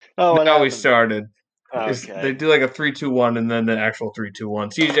Oh, what Now we happened? started. Okay. They do like a 3-2-1 and then the actual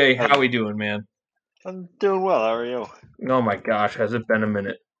 3-2-1. CJ, how we doing, man? I'm doing well. How are you? Oh my gosh, has it been a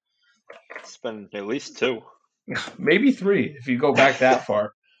minute? It's been at least 2. Maybe 3 if you go back that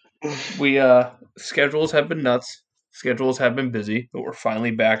far. We schedules have been nuts. Schedules have been busy, but we're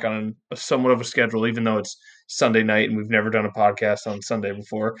finally back on somewhat of a schedule, even though it's Sunday night and we've never done a podcast on Sunday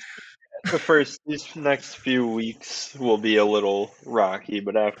before. These next few weeks will be a little rocky,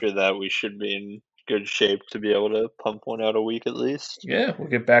 but after that, we should be in good shape to be able to pump one out a week at least. Yeah, we'll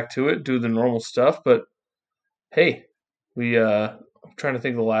get back to it, do the normal stuff, but hey, I'm trying to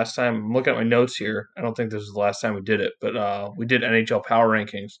think of the last time. I'm looking at my notes here. I don't think this is the last time we did it, but we did NHL Power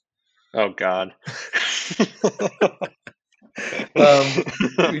Rankings. Oh God.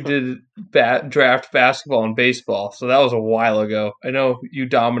 We did draft basketball and baseball, so that was a while ago. I know you,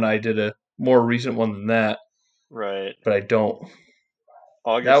 Dom, and I did a more recent one than that, Right. but I don't.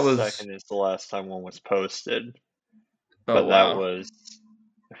 August 2nd is the last time one was posted. Oh, But wow. I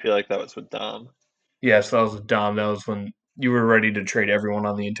feel like that was with Dom. Yes, that was with Dom. That was when you were ready to trade everyone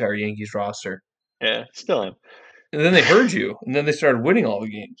on the entire Yankees roster. Yeah, still am. And then they heard you, and then they started winning all the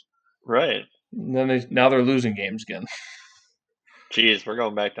games. Right. And then now they're losing games again. Jeez, we're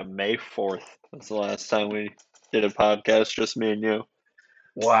going back to May 4th. That's the last time we did a podcast, just me and you.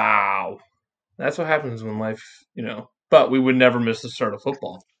 Wow. That's what happens when life, But we would never miss the start of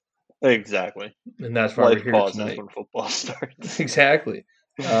football. Exactly. And that's why Life we're here pauses tonight. when football starts. Exactly.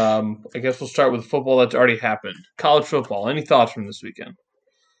 I guess we'll start with football that's already happened. College football. Any thoughts from this weekend?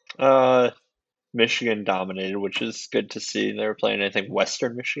 Michigan dominated, which is good to see. They were playing, I think,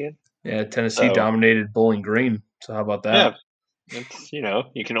 Western Michigan. Yeah, Tennessee dominated Bowling Green. So how about that? Yeah, it's,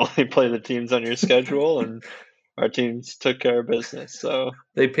 you can only play the teams on your schedule, and our teams took care of business. So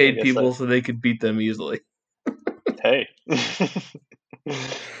they paid people so they could beat them easily. Hey.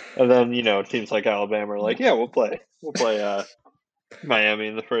 And then, teams like Alabama are like, yeah, we'll play Miami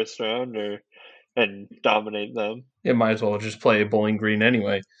in the first round and dominate them. It might as well just play Bowling Green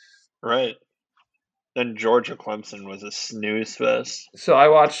anyway. Right. Then Georgia Clemson was a snooze fest. So I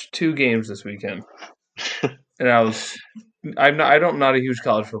watched 2 games this weekend. And I'm not a huge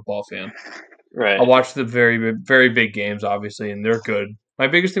college football fan. Right. I watched the very, very big games, obviously, and they're good. My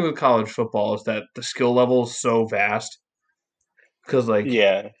biggest thing with college football is that the skill level is so vast. Because,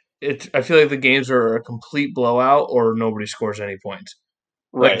 yeah. I feel like the games are a complete blowout or nobody scores any points.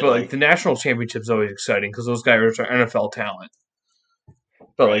 Right. But the national championship is always exciting because those guys are NFL talent.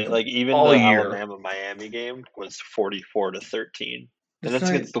 But right. Even all the year, Alabama-Miami game was 44-13. And that's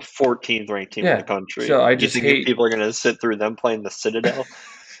against the 14th ranked team in the country. So I just hate people are going to sit through them playing the Citadel.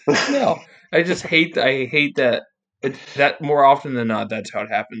 No, I just hate. I hate that. That more often than not, that's how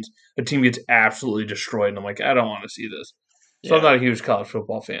it happens. A team gets absolutely destroyed, and I'm like, I don't want to see this. So I'm not a huge college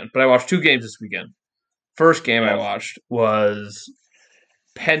football fan, but I watched 2 games this weekend. First game I watched was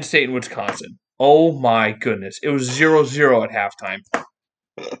Penn State and Wisconsin. Oh my goodness, it was 0-0 at halftime.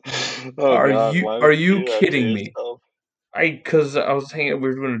 Are you kidding me? Because I was we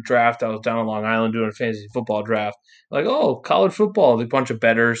were doing a draft. I was down in Long Island doing a fantasy football draft. Like, oh, college football, a bunch of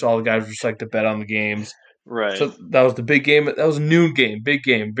bettors. All the guys just like to bet on the games. Right. So that was the big game. That was a noon game, big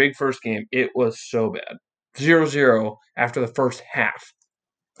first game. It was so bad. 0-0 after the first half.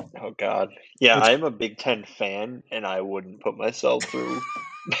 Oh, God. Yeah, I'm a Big Ten fan, and I wouldn't put myself through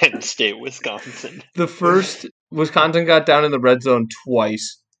Penn State, Wisconsin. The first, Wisconsin got down in the red zone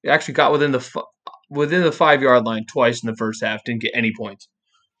twice. It actually got within the 5-yard line twice in the first half. Didn't get any points.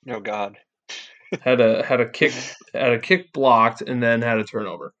 Oh, God. had a kick blocked, and then had a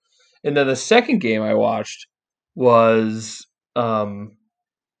turnover. And then the second game I watched was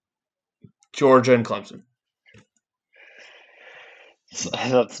Georgia and Clemson.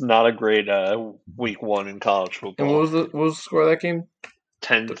 That's not a great week 1 in college football. And what was the score of that game?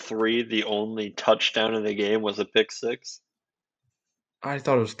 10-3. The only touchdown in the game was a pick 6. I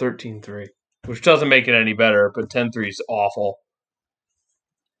thought it was 13-3, which doesn't make it any better, but 10-3 is awful.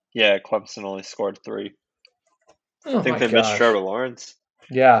 Yeah, Clemson only scored 3. Oh, I think they missed Trevor Lawrence.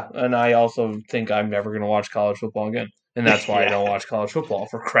 Yeah, and I also think I'm never going to watch college football again. And that's why I don't watch college football,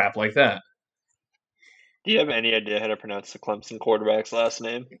 for crap like that. Do you have any idea how to pronounce the Clemson quarterback's last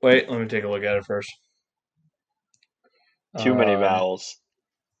name? Wait, let me take a look at it first. Too many vowels.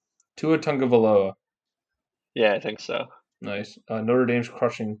 Tua Tagovailoa. Yeah, I think so. Nice. Notre Dame's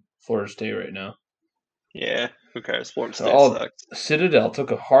crushing Florida State right now. Yeah, who cares? Florida State sucks. Citadel took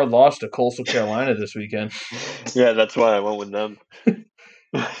a hard loss to Coastal Carolina this weekend. Yeah, that's why I went with them.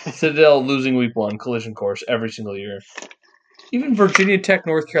 Citadel losing week 1, collision course every single year. Even Virginia Tech,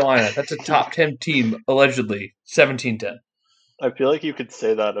 North Carolina, that's a top 10 team, allegedly, 17-10. I feel like you could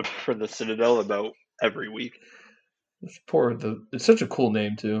say that for the Citadel about every week. It's such a cool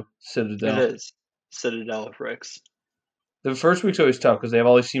name too, Citadel. It is. Citadel Fricks. The first week's always tough because they have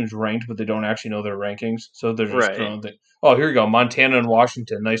all these teams ranked, but they don't actually know their rankings, so they're just Right. throwing things. Oh, here we go. Montana and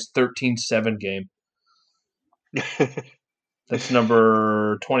Washington. Nice 13-7 game. That's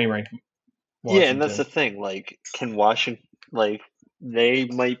number 20 ranked Washington. Yeah, and that's the thing. Like, can Washington, like, they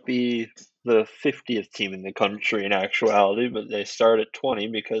might be the 50th team in the country in actuality, but they start at 20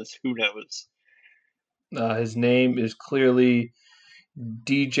 because who knows? His name is clearly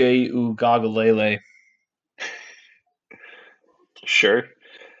DJ Ugagalele. Sure.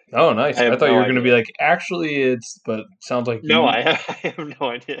 Oh, nice. I I have thought no you were going to be idea. like, actually, but it sounds like No, you. I have no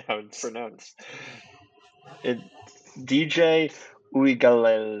idea how it's pronounced. It's DJ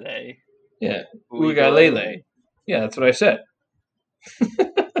Uigalele. Yeah, Ugalele. Yeah, that's what I said.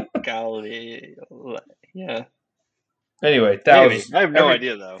 Galilele. Yeah. Anyway, Maybe. I have no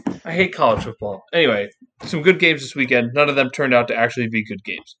idea, though. I hate college football. Anyway, some good games this weekend. None of them turned out to actually be good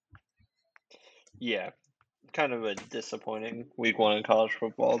games. Yeah. Kind of a disappointing week one in college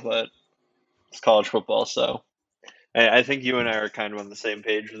football, but it's college football, so I think you and I are kind of on the same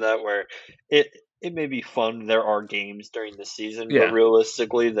page with that, where it may be fun. There are games during the season, Yeah. but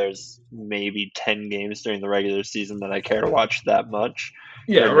realistically, there's maybe 10 games during the regular season that I care to watch that much.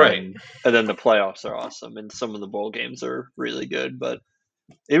 Yeah, And right. and then the playoffs are awesome, and some of the bowl games are really good, but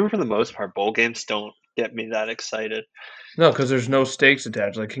even for the most part, bowl games don't get me that excited. No, because there's no stakes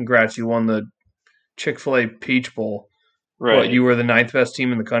attached. Like, congrats, you won the Chick-fil-A Peach Bowl. Right. What, you were the 9th best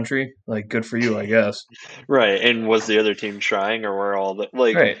team in the country? Like, good for you, I guess. Right. And was the other team trying, or were all the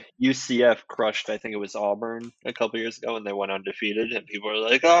Right. UCF crushed? I think it was Auburn a couple years ago, and they went undefeated, and people were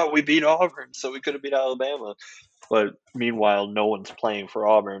like, "Oh, we beat Auburn, so we could have beat Alabama." But meanwhile, no one's playing for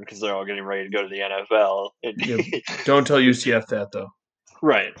Auburn because they're all getting ready to go to the NFL. Yeah, don't tell UCF that, though.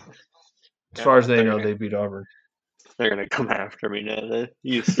 Right. As far as they know, they beat Auburn. They're gonna come after me now. The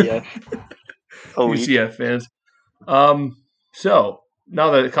UCF elite. UCF fans. So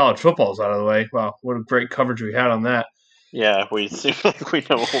now that college football's out of the way, wow, what a great coverage we had on that. Yeah, we seem like we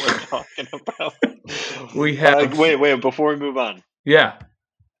know what we're talking about. We have. Wait. Before we move on, Yeah,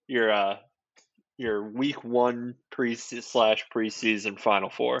 your week one preseason Final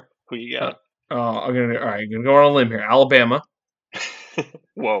Four. Who you got? I'm gonna go on a limb here. Alabama.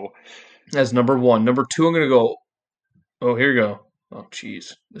 Whoa. That's number 1. Number 2, I'm gonna go. Oh, here you go. Oh,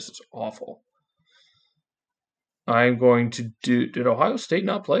 jeez, this is awful. I'm going to do. Did Ohio State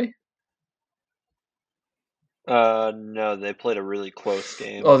not play? No, they played a really close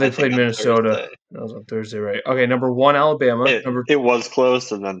game. Oh, they played Minnesota. That was on Thursday, right? Okay, number 1, Alabama. It was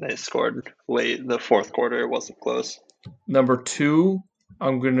close, and then they scored late in the fourth quarter. It wasn't close. Number 2,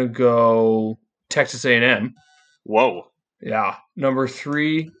 I'm gonna go Texas A&M. Whoa. Yeah. Number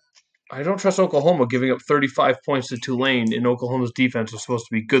 3, I don't trust Oklahoma giving up 35 points to Tulane, and Oklahoma's defense was supposed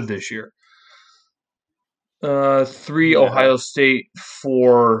to be good this year. 3, Ohio State.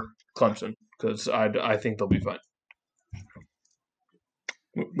 4, Clemson, because I think they'll be fine.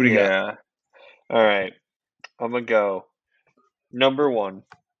 What do you got? All right. I'm going to go number 1,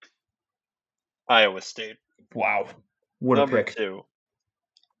 Iowa State. Wow. What a pick. Number 2,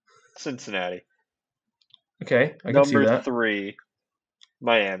 Cincinnati. Okay, I can see that. Number 3,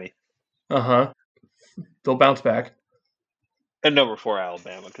 Miami. Uh-huh. They'll bounce back. And number 4,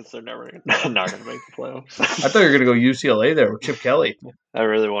 Alabama, because they're not going to make the playoffs. I thought you were going to go UCLA there with Chip Kelly. I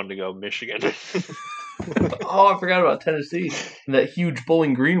really wanted to go Michigan. Oh, I forgot about Tennessee and that huge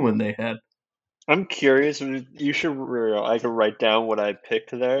Bowling Green win they had. I'm curious. You should. I could write down what I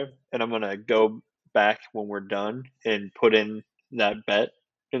picked there, and I'm going to go back when we're done and put in that bet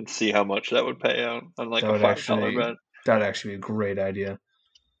and see how much that would pay out on like a $5 bet. That would actually be a great idea.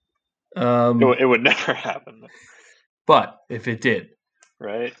 It would never happen. But if it did,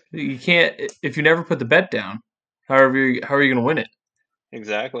 right? You can't. If you never put the bet down, how are you going to win it?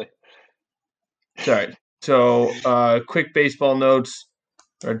 Exactly. Sorry. So, quick baseball notes: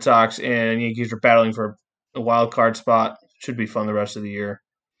 Red Sox and Yankees are battling for a wild card spot. Should be fun the rest of the year.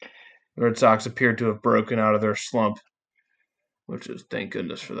 The Red Sox appeared to have broken out of their slump, which is thank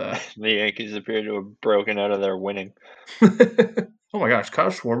goodness for that. The Yankees appear to have broken out of their winning. Oh my gosh, Kyle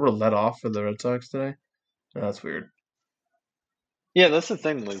Schwarber led off for the Red Sox today. Oh, that's weird. Yeah, that's the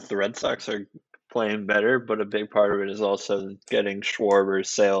thing. Like the Red Sox are playing better, but a big part of it is also getting Schwarber's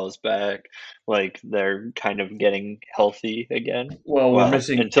sales back. Like they're kind of getting healthy again. Well, we're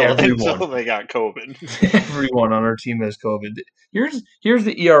missing until they got COVID. Everyone on our team has COVID. Here's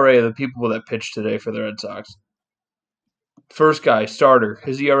the ERA of the people that pitched today for the Red Sox. First guy, starter.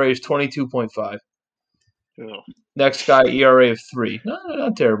 His ERA is 22.5. Ugh. Next guy, ERA of 3. No,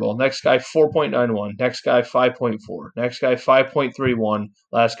 not terrible. Next guy, 4.91. Next guy, 5.4. Next guy, 5.31.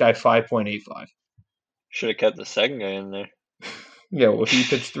 Last guy, 5.85. Should have kept the second guy in there. Yeah, well, he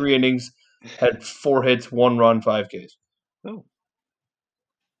pitched 3 innings, had 4 hits, 1 run, 5 Ks. Oh,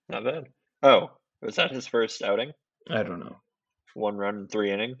 not bad. Oh, was that his first outing? I don't know. 1 run in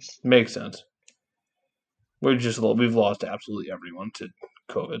 3 innings? Makes sense. We've lost absolutely everyone to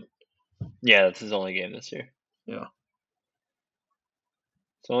COVID. Yeah, that's his only game this year. Yeah.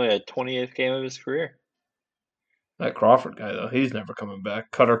 It's only a 28th game of his career. That Crawford guy, though, he's never coming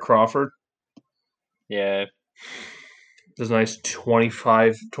back. Cutter Crawford. Yeah. Does a nice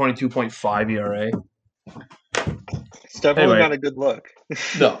 22.5 ERA. It's definitely Anyway. not a good look.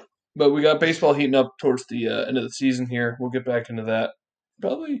 No. But we got baseball heating up towards the end of the season here. We'll get back into that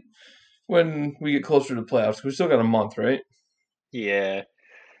probably when we get closer to playoffs. We still got a month, right? Yeah.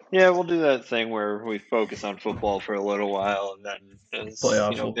 Yeah, we'll do that thing where we focus on football for a little while, and then as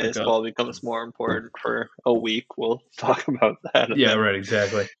Playoffs will pick up. baseball becomes more important for a week, we'll talk about that. Yeah, right,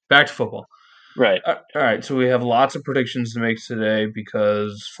 exactly. Back to football. Right. All right, so we have lots of predictions to make today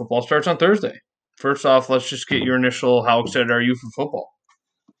because football starts on Thursday. First off, let's just get your initial, how excited are you for football?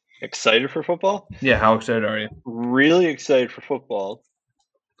 Excited for football? Yeah, how excited are you? Really excited for football.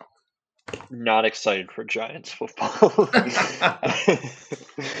 Not excited for Giants football.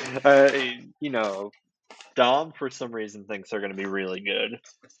 Dom, for some reason, thinks they're going to be really good.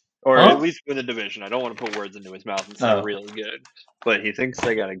 Or at least win the division. I don't want to put words into his mouth and say really good. But he thinks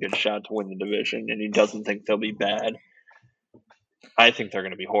they got a good shot to win the division, and he doesn't think they'll be bad. I think they're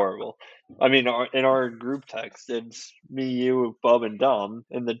going to be horrible. I mean, in our group text, it's me, you, Bub, and Dom,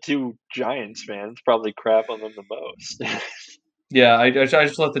 and the 2 Giants fans probably crap on them the most. Yeah, I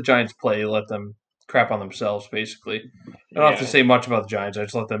just let the Giants play, let them crap on themselves, basically. I don't have to say much about the Giants. I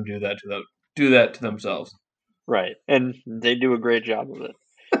just let them do that to themselves. Right, and they do a great job of it.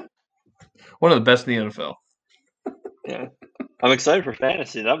 One of the best in the NFL. Yeah. I'm excited for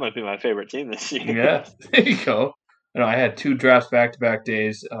fantasy. That might be my favorite team this year. Yeah, there you go. I had 2 drafts back-to-back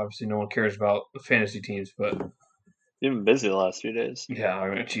days. Obviously, no one cares about the fantasy teams, but you've been busy the last few days. Yeah,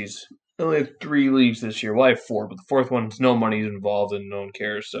 I mean, geez. I only have 3 leagues this year. Well, I have 4, but the 4th one's no money involved and no one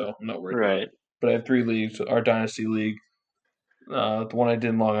cares, so I'm not worried about it. But I have 3 leagues. Our Dynasty League, the one I did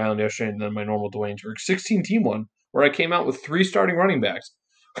in Long Island yesterday, and then my normal Dwaynesburg 16-team one, where I came out with 3 starting running backs.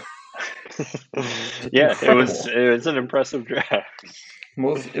 Yeah, it was an impressive draft. It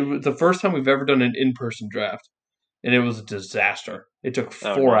was the first time we've ever done an in-person draft, and it was a disaster. It took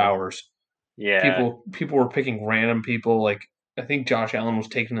 4 hours. Yeah, people were picking random people. Like I think Josh Allen was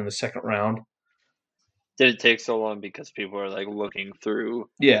taken in the 2nd round. Did it take so long because people are like looking through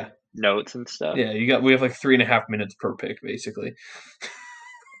notes and stuff? Yeah, we have like 3.5 minutes per pick, basically.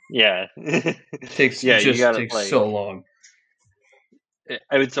 Yeah, it takes so long.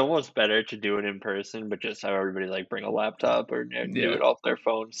 It's almost better to do it in person, but just have everybody like bring a laptop or do it off their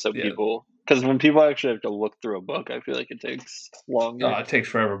phone, so people. Because when people actually have to look through a book, I feel like it takes longer. It takes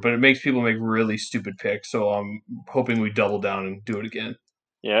forever, but it makes people make really stupid picks. So I'm hoping we double down and do it again.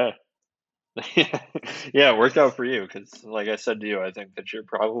 Yeah. Yeah, it worked out for you because, like I said to you, I think that you're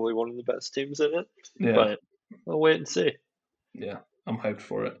probably one of the best teams in it. Yeah. But we'll wait and see. Yeah, I'm hyped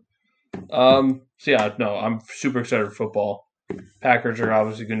for it. I'm super excited for football. Packers are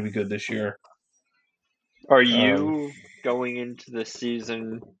obviously going to be good this year. Are you going into the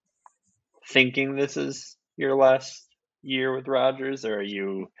season thinking this is your last year with Rodgers, or are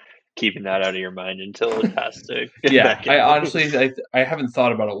you keeping that out of your mind until it has to get back in? I honestly I haven't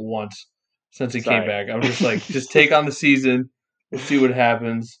thought about it once since he came back. I'm just like, just take on the season. We'll see what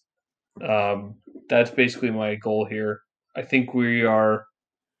happens. That's basically my goal here. I think we are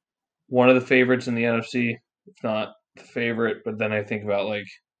one of the favorites in the NFC, if not the favorite. But then I think about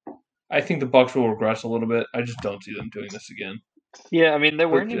I think the Bucs will regress a little bit. I just don't see them doing this again. Yeah, I mean, they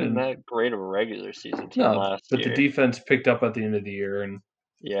weren't even that great of a regular season team last year. But the defense picked up at the end of the year, and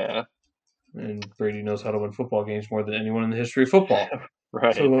and Brady knows how to win football games more than anyone in the history of football.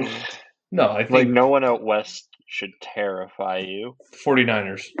 Right. So, no, I think no one out west should terrify you.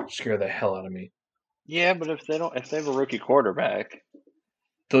 49ers scare the hell out of me. Yeah, but if they have a rookie quarterback,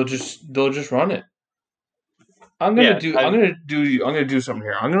 they'll just run it. I'm gonna do something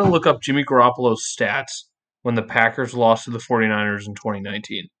here. I'm gonna look up Jimmy Garoppolo's stats when the Packers lost to the 49ers in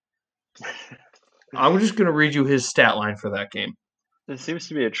 2019. I'm just gonna read you his stat line for that game. It seems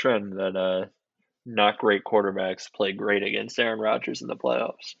to be a trend that not great quarterbacks play great against Aaron Rodgers in the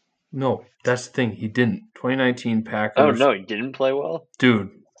playoffs. No, that's the thing. He didn't. 2019 Packers. Oh, no, he didn't play well? Dude,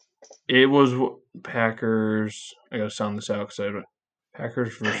 it was Packers. I got to sound this out because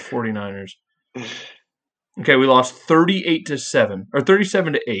Packers versus 49ers. Okay, we lost 38-7 or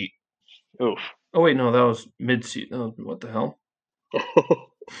 37-8. Oof. Oh wait, no, that was mid-season. What the hell?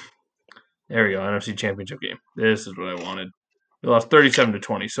 There we go, NFC Championship game. This is what I wanted. We lost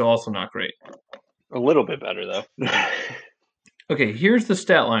 37-20, so also not great. A little bit better though. Okay, here's the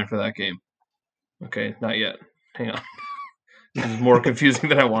stat line for that game. Okay, not yet. Hang on. This is more confusing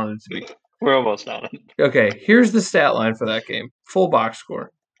than I wanted it to be. We're almost on it. Okay, here's the stat line for that game. Full box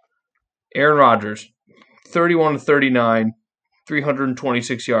score. Aaron Rodgers, 31-39,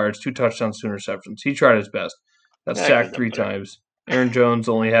 326 yards, 2 touchdowns, 2 interceptions. He tried his best. Got sacked 3 times. Aaron Jones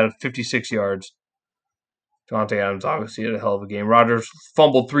only had 56 yards. Davante Adams obviously had a hell of a game. Rodgers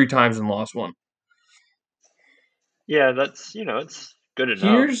fumbled 3 times and lost 1. Yeah, that's it's good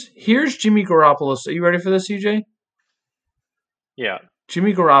enough. Here's Jimmy Garoppolo. Are you ready for this, CJ? Yeah.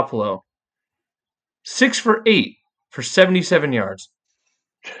 Jimmy Garoppolo, 6 for 8 for 77 yards.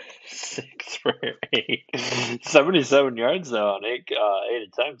 6 for 8. 77 yards though on 8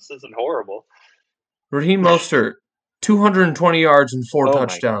 attempts isn't horrible. Raheem Mostert, 220 yards and 4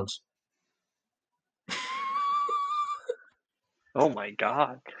 touchdowns. Oh my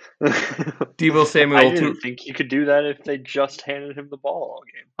god. Deebo Samuel. I didn't think you could do that if they just handed him the ball all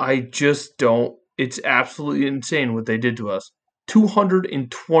game. I just don't. It's absolutely insane what they did to us.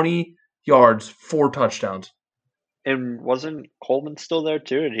 220 yards, 4 touchdowns. And wasn't Coleman still there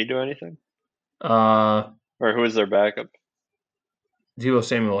too? Did he do anything? Or who was their backup? Deebo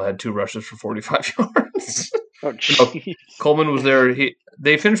Samuel had 2 rushes for 45 yards. Oh, jeez. Coleman was there.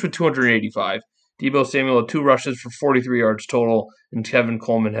 They finished with 285. Deebo Samuel had 2 rushes for 43 yards total, and Kevin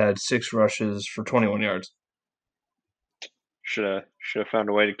Coleman had 6 rushes for 21 yards. Should have found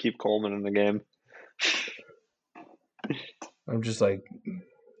a way to keep Coleman in the game. I'm just like,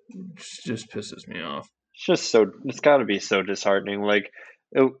 it just pisses me off. It's got to be so disheartening. Like,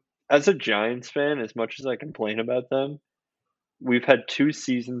 as a Giants fan, as much as I complain about them, we've had 2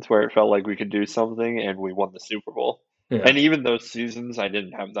 seasons where it felt like we could do something, and we won the Super Bowl. Yeah. And even those seasons, I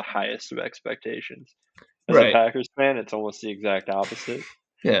didn't have the highest of expectations. As a Packers fan, it's almost the exact opposite.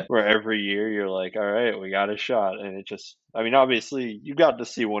 Yeah. Where every year you're like, all right, we got a shot. And obviously, you got to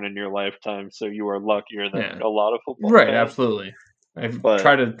see one in your lifetime, so you are luckier than a lot of football fans. Absolutely. I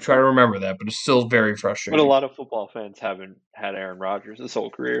try to remember that, but it's still very frustrating. But a lot of football fans haven't had Aaron Rodgers his whole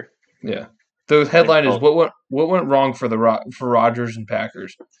career. Yeah. The headline is what went wrong for Rodgers and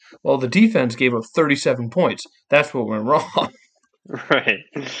Packers? Well, the defense gave up 37 points. That's what went wrong. Right.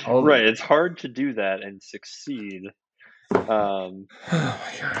 Right. It's hard to do that and succeed. Oh my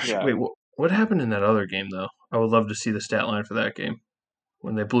gosh. Yeah. Wait, what happened in that other game though? I would love to see the stat line for that game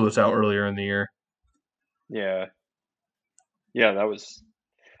when they blew us out earlier in the year. Yeah. Yeah, that was.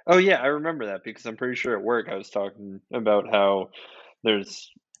 Oh yeah, I remember that because I'm pretty sure at work I was talking about how there's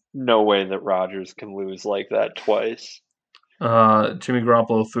no way that Rodgers can lose like that twice. Jimmy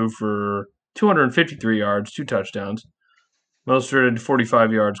Garoppolo threw for 253 yards, 2 touchdowns. Mostert had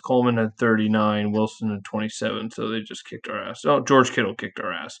 45 yards. Coleman had 39. Wilson had 27. So they just kicked our ass. Oh, George Kittle kicked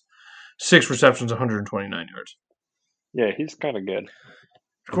our ass. 6 receptions, 129 yards. Yeah, he's kind of good.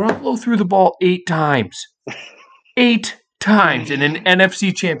 Garoppolo threw the ball 8 times. 8 times in an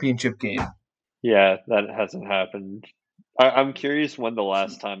NFC Championship game. Yeah, that hasn't happened. I'm curious when the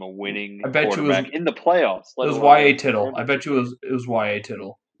last time a winning quarterback in the playoffs. It was Y.A. Tittle. I bet you it was Y.A.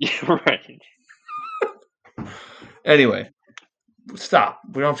 Tittle. Yeah, right. Anyway, stop.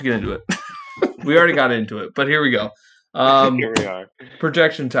 We don't have to get into it. We already got into it, but here we go. Here we are.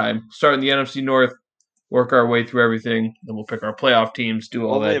 Projection time. Start in the NFC North, work our way through everything, then we'll pick our playoff teams, do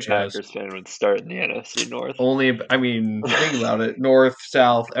all that jazz. Only a Packers fan would start in the NFC North. Think about it. North,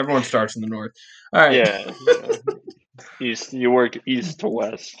 South, everyone starts in the North. All right. Yeah. East, you work east to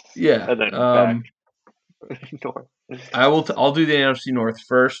west. Yeah. And then back north. I'll do the NFC North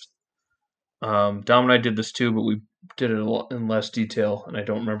first. Dom and I did this too, but we did it in less detail, and I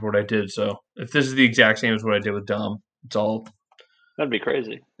don't remember what I did. So if this is the exact same as what I did with Dom, it's all. That'd be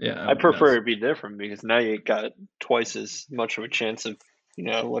crazy. Yeah, I prefer it to be different because now you got twice as much of a chance of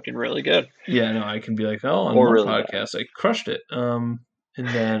looking really good. Yeah, no, I can be like, on one really podcast, I crushed it. And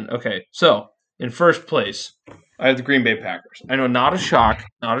then so in first place, I have the Green Bay Packers. I know, not a shock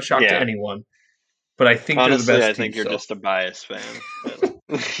to anyone, but I think honestly, they're the best I think you're just a biased fan.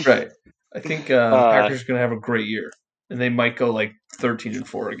 Right. I think Packers are going to have a great year, and they might go like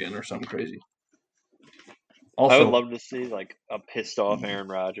 13-4 again or something crazy. Also, I would love to see like a pissed off Aaron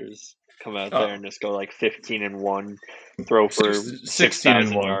Rodgers come out there and just go like 15-1, throw for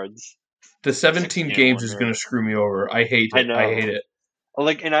 16,000 yards. The 17 games is going to screw me over. I hate it. I hate it.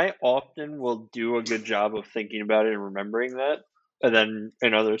 And I often will do a good job of thinking about it and remembering that. And then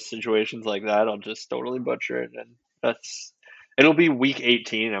in other situations like that, I'll just totally butcher it, and it'll be week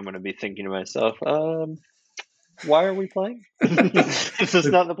 18. I'm going to be thinking to myself, why are we playing? Is this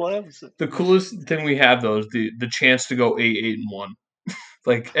not the playoffs? The coolest thing we have though is the chance to go 8-1.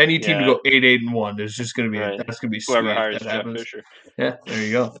 Like any team to Yeah, go 8-1 is just gonna be right. that's gonna be Whoever sweet if hires that Jeff happens. Fisher. Yeah, there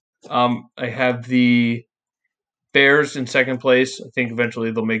you go. I have the Bears in second place. I think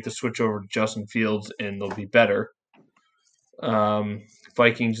eventually they'll make the switch over to Justin Fields and they'll be better.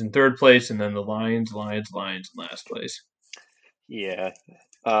 Vikings in third place, and then the Lions in last place. Yeah.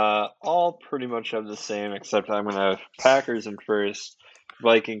 All pretty much have the same, except I'm going to have Packers in first,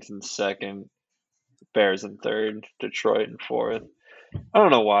 Vikings in second, Bears in third, Detroit in fourth. I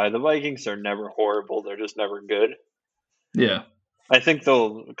don't know why. The Vikings are never horrible. They're just never good. Yeah. I think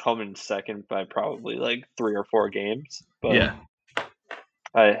they'll come in second by probably like 3 or 4 games. But yeah.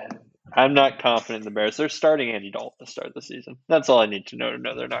 I'm not confident in the Bears. They're starting Andy Dalton to start the season. That's all I need to know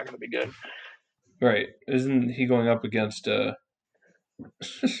they're not going to be good. Right. Isn't he going up against the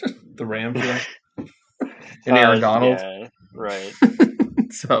Rams now? And Aaron Donald? Yeah, right.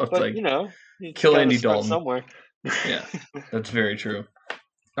 So it's But, like, you kill gotta Andy start Dalton. somewhere. Yeah, that's very true.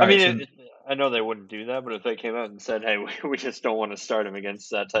 I mean, I know they wouldn't do that, but if they came out and said, "Hey, we just don't want to start him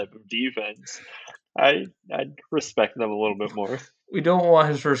against that type of defense," I'd respect them a little bit more. We don't want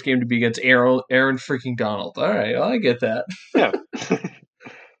his first game to be against Aaron freaking Donald. All right, well, I get that. Yeah.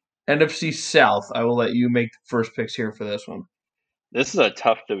 NFC South. I will let you make the first picks here for this one. This is a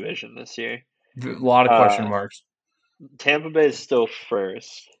tough division this year. A lot of question marks. Tampa Bay is still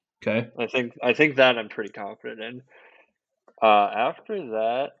first. Okay. I think that I'm pretty confident in. After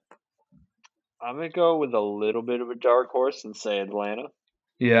that, I'm gonna go with a little bit of a dark horse and say Atlanta.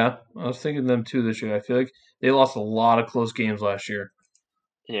 Yeah, I was thinking them too this year. I feel like they lost a lot of close games last year.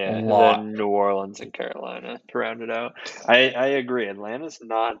 Yeah, and then New Orleans and Carolina to round it out. I agree. Atlanta's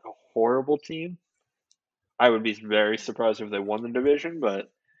not a horrible team. I would be very surprised if they won the division,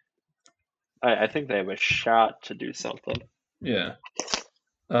 but I think they have a shot to do something. Yeah.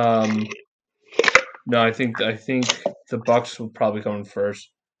 No, I think the Bucks will probably come in first,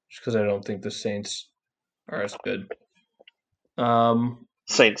 just because I don't think the Saints are as good.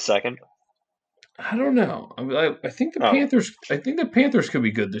 Saints second. I don't know. I think the Panthers. I think the Panthers could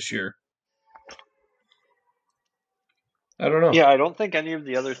be good this year. I don't know. Yeah, I don't think any of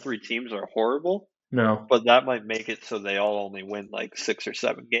the other 3 teams are horrible. No, but that might make it so they all only win like 6 or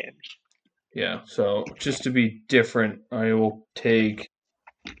 7 games. Yeah. So just to be different, I will take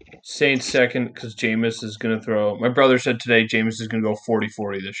Saints second because Jameis is going to throw. My brother said today Jameis is going to go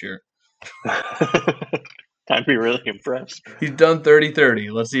 40-40 this year. I'd be really impressed. He's done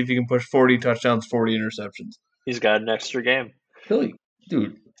 30-30. Let's see if he can push 40 touchdowns, 40 interceptions. He's got an extra game. Really?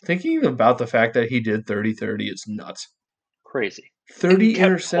 Dude, thinking about the fact that he did 30-30 is nuts. Crazy. 30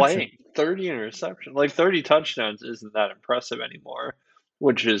 interceptions. 30 interceptions. Like 30 touchdowns isn't that impressive anymore,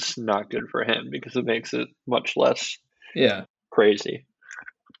 which is not good for him because it makes it much less crazy.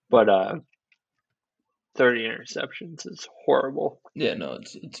 But 30 interceptions is horrible. Yeah, no,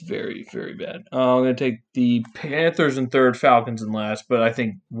 it's very, very bad. I'm going to take the Panthers in third, Falcons in last, but I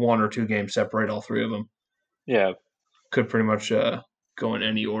think 1 or 2 games separate all 3 of them. Yeah. Could pretty much go in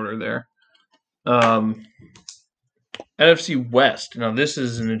any order there. NFC West. Now, this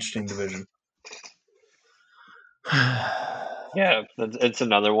is an interesting division. Yeah, it's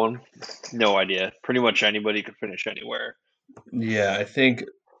another one. No idea. Pretty much anybody could finish anywhere. Yeah, I think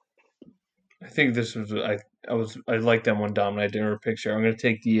this was I like them when Dom and I did our picture. I'm going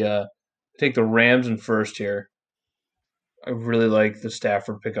to take the Rams in first here. I really like the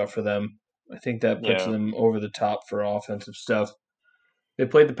Stafford pickup for them. I think that puts them over the top for offensive stuff. They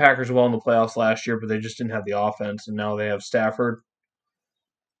played the Packers well in the playoffs last year, but they just didn't have the offense, and now they have Stafford.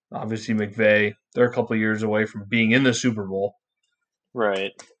 Obviously, McVay. They're a couple of years away from being in the Super Bowl.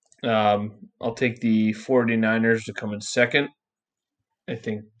 Right. I'll take the 49ers to come in second. I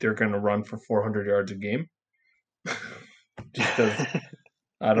think they're going to run for 400 yards a game. Just because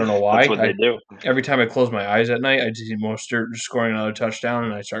I don't know why. That's what they do. Every time I close my eyes at night, I just see Mostert just scoring another touchdown,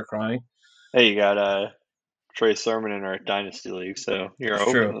 and I start crying. Hey, you got Trey Sermon in our Dynasty League, so you're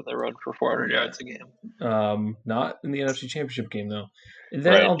hoping that they run for 400 yards a game. Not in the NFC Championship game, though. And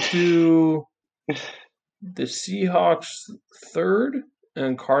then I'll do the Seahawks third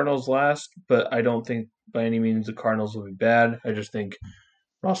and Cardinals last, but I don't think by any means the Cardinals will be bad. I just think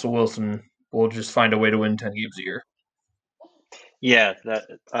Russell Wilson will just find a way to win 10 games a year. Yeah,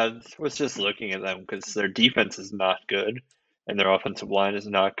 I was just looking at them because their defense is not good and their offensive line is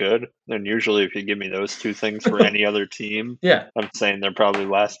not good. And usually if you give me those 2 things for any other team, I'm saying they're probably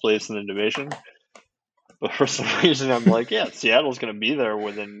last place in the division. But for some reason, I'm like, yeah, Seattle's going to be there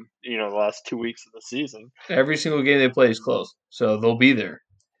within the last 2 weeks of the season. Every single game they play is close, so they'll be there.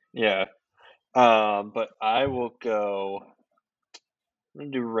 Yeah. But I will go. I'm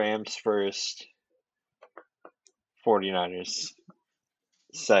going to do Rams first, 49ers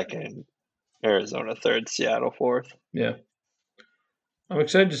second, Arizona third, Seattle fourth. Yeah. I'm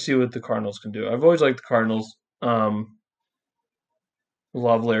excited to see what the Cardinals can do. I've always liked the Cardinals. Love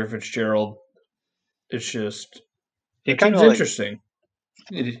Larry Fitzgerald. It's just He that kind team's of interesting.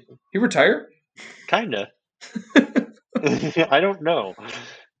 Did he retire? Kinda. I don't know.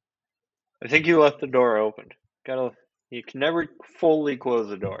 I think he left the door open. You can never fully close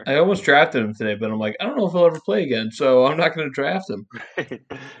the door. I almost drafted him today, but I'm like, I don't know if he'll ever play again, so I'm not going to draft him.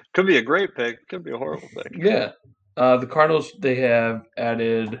 Could be a great pick. Could be a horrible pick. Yeah. The Cardinals, they have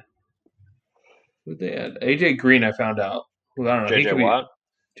added. Who'd they add? AJ Green, I found out. Who I don't know. JJ Watt.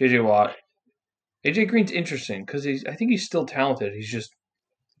 JJ Watt. AJ Green's interesting because I think he's still talented. He's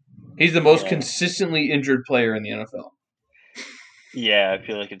the most consistently injured player in the NFL. Yeah, I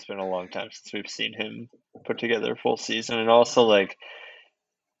feel like it's been a long time since we've seen him put together a full season, and also like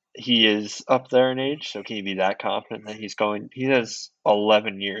he is up there in age, so can you be that confident that he's going? He has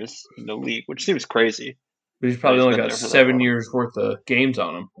 11 years in the league, which seems crazy. But he's probably only got 7 years worth of games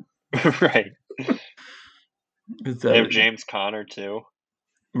on him. Right. They have James Conner too.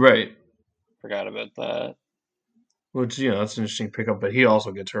 Right. Forgot about that. Which, that's an interesting pickup, but he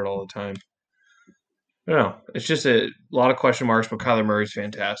also gets hurt all the time. I don't know. It's just a lot of question marks, but Kyler Murray's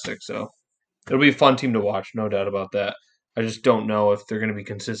fantastic, so it'll be a fun team to watch, no doubt about that. I just don't know if they're going to be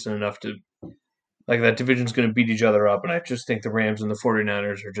consistent enough to, that division's going to beat each other up, and I just think the Rams and the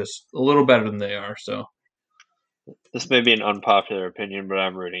 49ers are just a little better than they are, so. This may be an unpopular opinion, but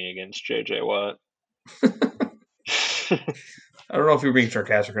I'm rooting against J.J. Watt. I don't know if you're being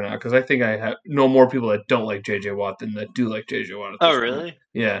sarcastic or not, because I think I know more people that don't like J.J. Watt than that do like J.J. Watt. Oh, really? Point.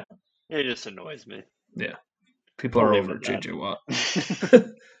 Yeah. It just annoys me. Yeah. People are over J.J. Watt.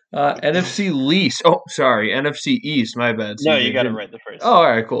 NFC East. Oh, sorry. NFC East. My bad. No, you got it right the first time. Oh, all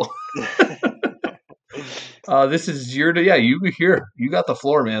right, cool. This is you got the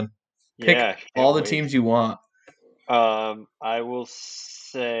floor, man. Pick all the teams you want. I will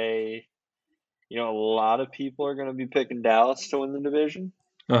say, a lot of people are going to be picking Dallas to win the division.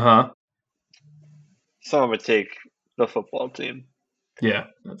 Uh-huh. So I'm going to take the football team. Yeah,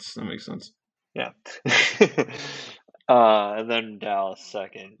 that makes sense. Yeah. And then Dallas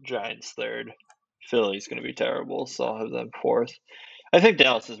second, Giants third. Philly's going to be terrible, so I'll have them fourth. I think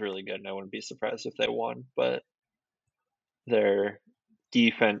Dallas is really good, and I wouldn't be surprised if they won, but their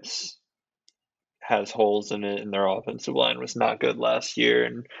defense has holes in it, and their offensive line was not good last year,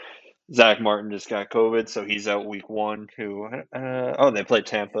 and Zach Martin just got COVID, so he's out week 1. They play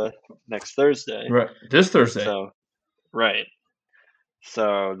Tampa next Thursday. Right, this Thursday. Right.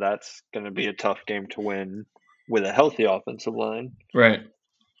 So that's going to be a tough game to win with a healthy offensive line. Right.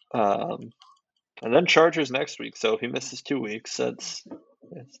 And then Chargers next week. So if he misses 2 weeks,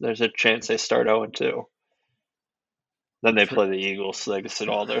 there's a chance they start 0-2. Then they play the Eagles, so they can sit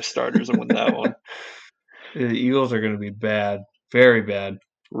all their starters and win that one. The Eagles are going to be bad. Very bad.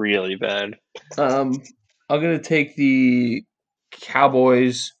 Really bad. I'm going to take the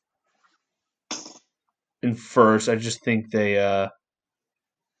Cowboys in first. I just think they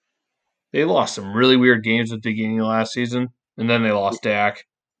lost some really weird games at the beginning of last season, and then they lost Dak.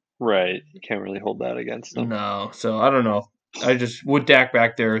 Right. You can't really hold that against them. No. So I don't know. I just with Dak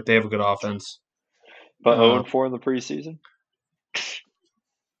back there, they have a good offense. But 0-4 in the preseason?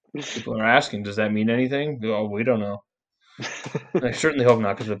 People are asking, does that mean anything? Oh, we don't know. I certainly hope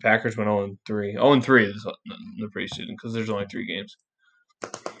not, because the Packers went 0-3. 0-3 is in the preseason, because there's only 3 games.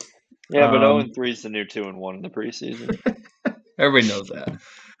 Yeah, but 0-3 is the new 2-1 in the preseason. Everybody knows that.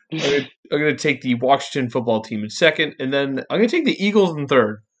 I'm going to take the Washington football team in second, and then I'm going to take the Eagles in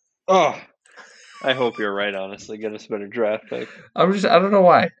third. Oh, I hope you're right, honestly. Get us a better draft pick. I don't know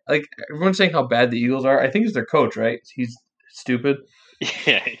why. Everyone's saying how bad the Eagles are. I think it's their coach, right? He's stupid.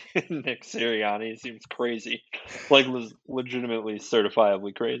 Yeah, Nick Sirianni seems crazy. Legitimately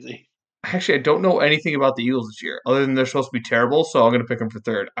certifiably crazy. Actually, I don't know anything about the Eagles this year, other than they're supposed to be terrible, so I'm going to pick them for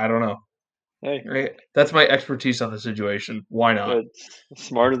third. I don't know. Hey. Right? That's my expertise on the situation. Why not? It's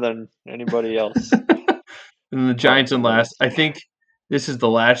smarter than anybody else. And the Giants in last. I think this is the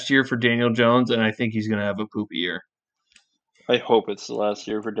last year for Daniel Jones, and I think he's going to have a poopy year. I hope it's the last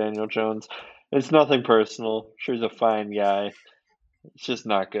year for Daniel Jones. It's nothing personal. Sure, he's a fine guy. It's just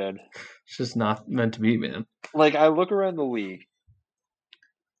not good. It's just not meant to be, man. I look around the league,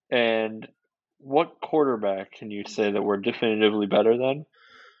 and what quarterback can you say that we're definitively better than?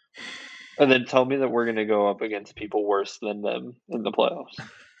 And then tell me that we're going to go up against people worse than them in the playoffs.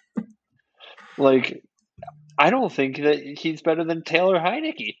 Like, I don't think that he's better than Taylor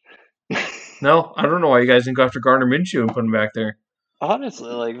Heineke. No, I don't know why you guys didn't go after Gardner Minshew and put him back there.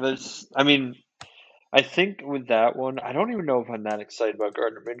 Honestly, like, I think with that one, I don't even know if I'm that excited about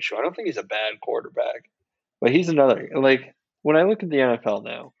Gardner Minshew. I don't think he's a bad quarterback, but he's another. Like, when I look at the NFL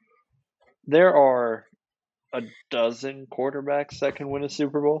now, there are a dozen quarterbacks that can win a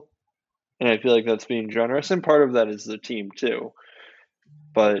Super Bowl, and I feel like that's being generous, and part of that is the team too.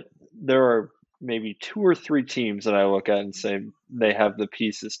 But there are maybe 2 or 3 teams that I look at and say they have the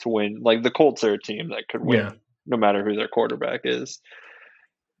pieces to win. Like the Colts are a team that could win no matter who their quarterback is.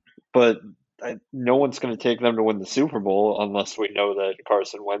 But no one's going to take them to win the Super Bowl unless we know that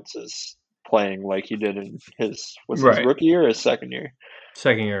Carson Wentz is playing like he did in his rookie year or his second year?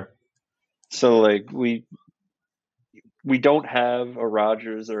 Second year. So like we don't have a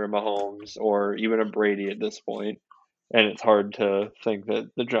Rodgers or a Mahomes or even a Brady at this point, and it's hard to think that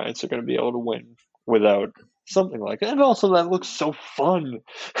the Giants are going to be able to win without something like that. And also, that looks so fun.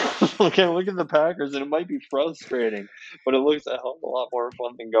 Like, I look at the Packers, and it might be frustrating, but it looks a hell of a lot more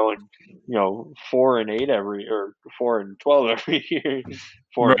fun than going, 4-8 or 4-12 every year,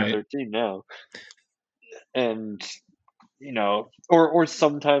 4-13 now, and or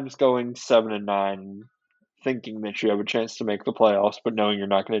sometimes going 7-9. Thinking that you have a chance to make the playoffs, but knowing you're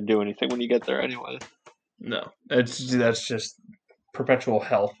not going to do anything when you get there anyway. No, that's just perpetual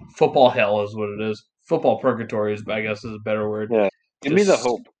hell. Football hell is what it is. Football purgatory is, I guess, is a better word. Yeah, give me the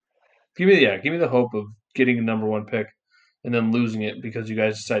hope. Give me the hope of getting a number 1 pick and then losing it because you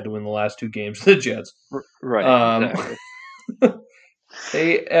guys decide to win the last 2 games of the Jets. Right. Exactly.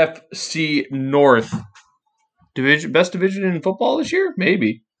 AFC North best division in football this year?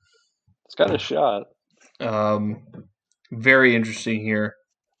 Maybe. It's got a shot. Very interesting here.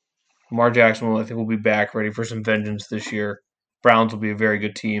 Lamar Jackson I think will be back ready for some vengeance this year. Browns will be a very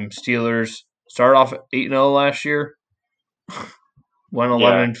good team. Steelers started off 8-0 last year. Went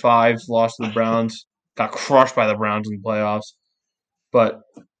 11-5, lost to the Browns. Got crushed by the Browns in the playoffs. But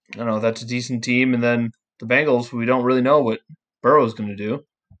I don't know, that's a decent team. And then the Bengals, we don't really know what Burrow's going to do.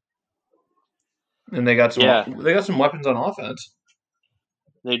 And they got some weapons on offense.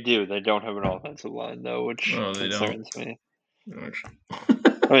 They do. They don't have an offensive line though, which concerns me. I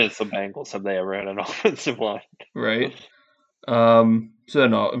mean, it's the Bengals. Have they ever had an offensive line? Right. So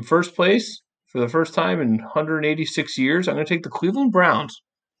no, in first place for the first time in 186 years, I'm going to take the Cleveland Browns.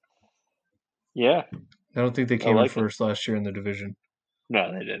 Yeah. I don't think they came in first last year in the division.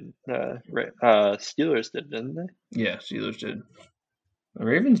 No, they didn't. Steelers did, didn't they? Yeah, Steelers did. The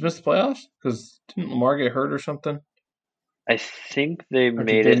Ravens missed the playoffs because didn't Lamar get hurt or something? I think they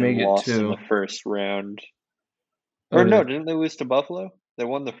made it and lost in the first round. Or no, didn't they lose to Buffalo? They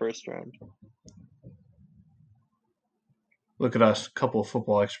won the first round. Look at us, a couple of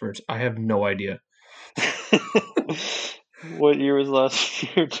football experts. I have no idea. What year was last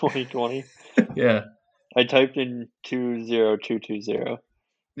year? 2020? Yeah. I typed in 20220.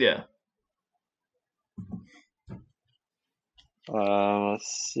 Yeah.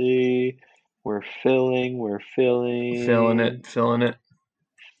 Let's see. We're filling. Filling it.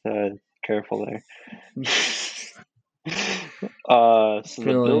 Careful there. So the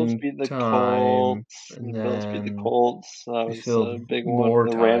Bills beat the Colts. The Bills beat the Colts. That was a big one.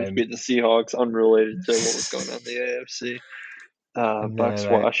 The Rams beat the Seahawks, unrelated to what was going on in the AFC. Bucks,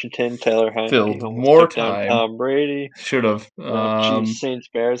 Washington, Taylor Heineke almost took down Tom Brady. Should have. Saints,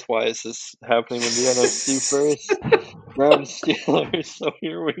 Bears. Why is this happening with the NFC first? Browns, Steelers. So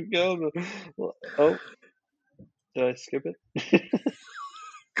here we go. Oh, did I skip it?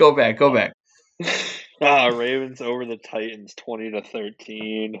 Go back. Ravens over the Titans,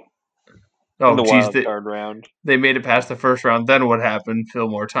 20-13. Oh, in the wild card round. They made it past the first round. Then what happened? Fill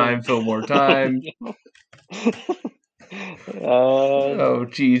more time. Oh,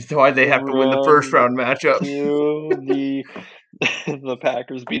 geez. Why'd they have to win the first round matchup? The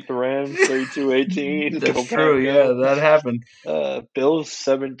Packers beat the Rams 32-18. That's true. Yeah, that happened. Bills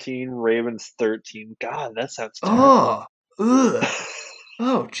 17, Ravens 13. God, that sounds terrible.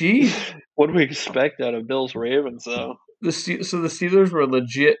 Oh, geez. What do we expect out of Bills Ravens, though? So the Steelers were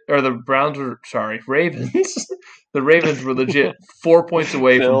legit, or the Browns were, Ravens. The Ravens were legit 4 points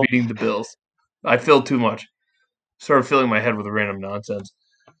away from beating the Bills. I filled too much. Started filling my head with random nonsense.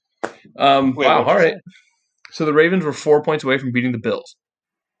 Wow, all right. So the Ravens were 4 points away from beating the Bills.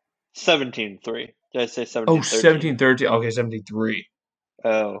 17-3. Did I say 17-13? Oh, 17-13. Okay, 17-3.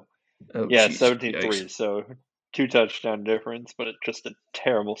 Oh. Yeah, 17-3. So 2 touchdown difference, but it's just a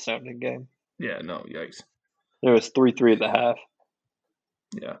terrible sounding game. Yeah, no, yikes. It was 3-3 at the half.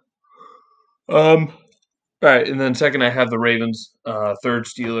 Yeah. All right, and then second I have the Ravens. Third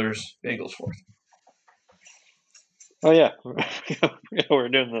Steelers. Bengals fourth. Oh yeah, we're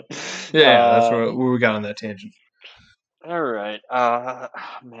doing the. Yeah, that's where we got on that tangent. All right.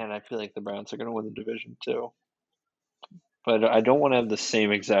 Man, I feel like the Browns are going to win the division too, but I don't want to have the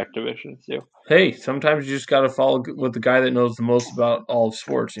same exact division as you. Hey, sometimes you just got to follow with the guy that knows the most about all of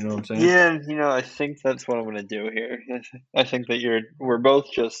sports. You know what I'm saying? Yeah, I think that's what I'm going to do here. I think that we're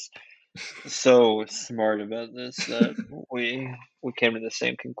both just so smart about this that we came to the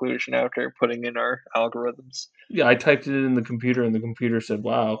same conclusion after putting in our algorithms. Yeah, I typed it in the computer, and the computer said,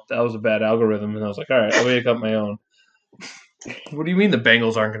 "Wow, that was a bad algorithm." And I was like, "All right, I'll make up my own." What do you mean the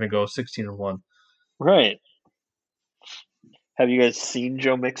Bengals aren't going to go 16-1? Right. Have you guys seen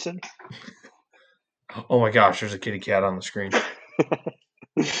Joe Mixon? Oh my gosh, there's a kitty cat on the screen.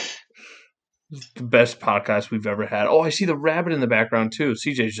 It's the best podcast we've ever had. Oh, I see the rabbit in the background too.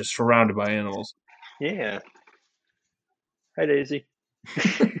 CJ's just surrounded by animals. Yeah. Hi, Daisy.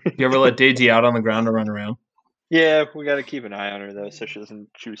 You ever let Daisy out on the ground to run around? Yeah, we got to keep an eye on her though, so she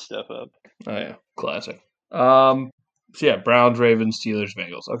doesn't chew stuff up. Oh yeah, classic. So yeah, Browns, Ravens, Steelers,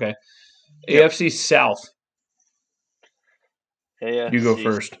 Bengals. Okay, Yep. AFC South. You go AFC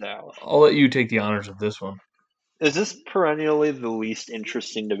first. South. I'll let you take the honors of this one. Is this perennially the least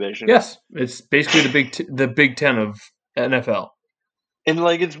interesting division? Yes, it's basically the Big Ten of NFL. And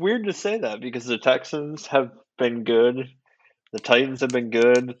it's weird to say that because the Texans have been good, the Titans have been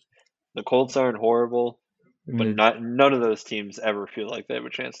good, the Colts aren't horrible, but none of those teams ever feel like they have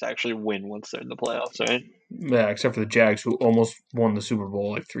a chance to actually win once they're in the playoffs, right? Yeah, except for the Jags, who almost won the Super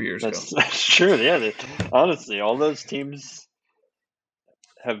Bowl like 3 years ago. That's true. Yeah, honestly, all those teams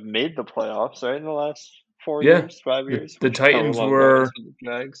have made the playoffs, right, in the last 4 years, 5 years. The Titans were. The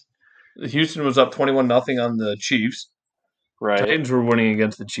Jags. Houston was up 21-0 on the Chiefs. Right. Titans were winning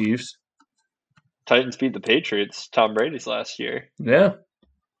against the Chiefs. Titans beat the Patriots, Tom Brady's last year. Yeah.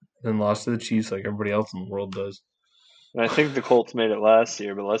 Then lost to the Chiefs like everybody else in the world does. And I think the Colts made it last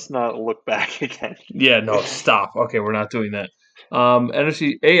year, but let's not look back again. Yeah, no, stop. Okay, we're not doing that.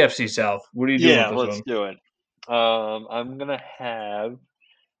 AFC South. What are you doing with this one? Yeah, let's do it. I'm gonna have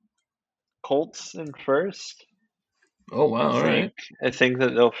Colts in first. Oh wow! All right. I think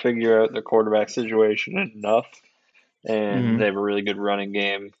that they'll figure out their quarterback situation enough, and they have a really good running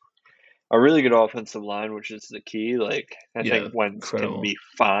game, a really good offensive line, which is the key. I think Wentz can be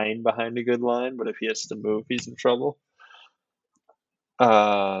fine behind a good line, but if he has to move, he's in trouble.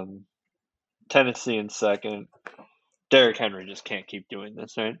 Tennessee in second. Derrick Henry just can't keep doing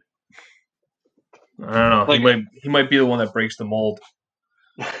this, right? I don't know. He might be the one that breaks the mold.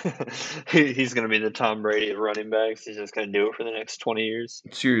 He's going to be the Tom Brady of running backs. He's just going to do it for the next 20 years.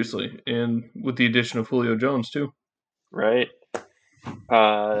 Seriously. And with the addition of Julio Jones, too. Right.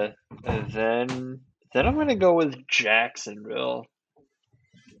 And then I'm going to go with Jacksonville.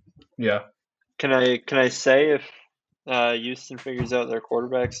 Yeah. Can I say if Houston figures out their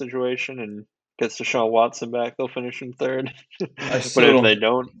quarterback situation and gets Deshaun Watson back, they'll finish in third? But if they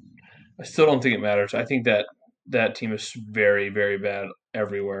don't? I still don't think it matters. I think that team is very, very bad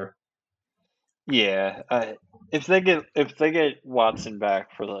everywhere. Yeah, if they get Watson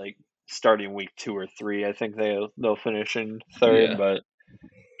back for starting week 2 or 3, I think they'll finish in third. Yeah. But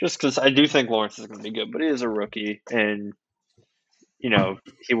just because I do think Lawrence is going to be good, but he is a rookie, and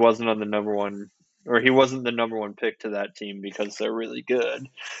he wasn't on the number one, or he wasn't the number one pick to that team because they're really good.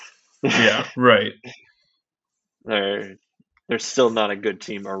 Yeah, right. They're still not a good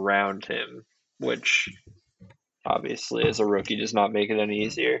team around him, which obviously as a rookie does not make it any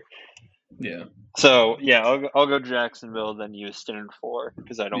easier. Yeah. So yeah, I'll go Jacksonville, then Houston in 4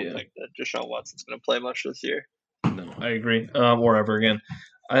 because I don't think that Deshaun Watson's going to play much this year. No, I agree. Or ever again.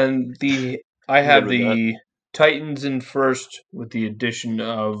 And I have the Titans in first with the addition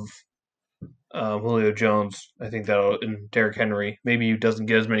of Julio Jones. I think and Derrick Henry. Maybe he doesn't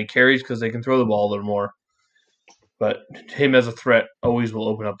get as many carries because they can throw the ball a little more. But him as a threat always will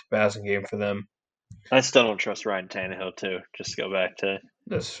open up the passing game for them. I still don't trust Ryan Tannehill too. Just to go back to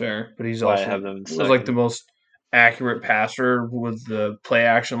that's fair, but he's also was like the most accurate passer with the play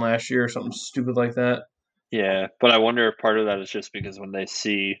action last year or something stupid like that. Yeah, but I wonder if part of that is just because when they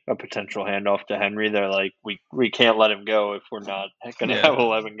see a potential handoff to Henry, they're like, we can't let him go if we're not going to have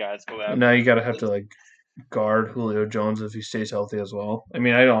 11 guys go out. Now you got to have to guard Julio Jones if he stays healthy as well. I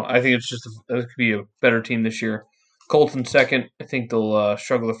mean, I think it's just it could be a better team this year. Colts in second. I think they'll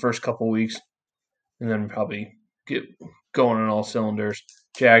struggle the first couple weeks, and then probably get going on all cylinders.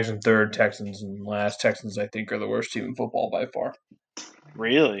 Jags in third, Texans in last. Texans, I think, are the worst team in football by far.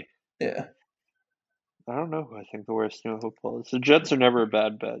 Really? Yeah. I don't know who I think the worst team in football is. The Jets are never a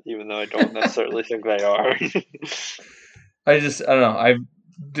bad bet, even though I don't necessarily think they are. I don't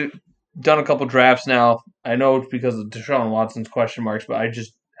know. Done a couple drafts now. I know it's because of Deshaun Watson's question marks, but I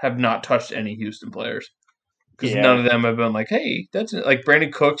just have not touched any Houston players because none Yeah, of them have been like, hey, that's it. Like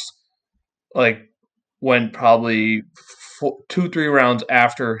Brandon Cooks, like went probably 2-3 rounds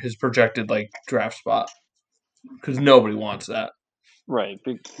after his projected like draft spot because nobody wants that. right.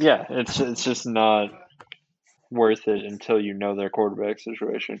 Yeah, it's just not worth it until you know their quarterback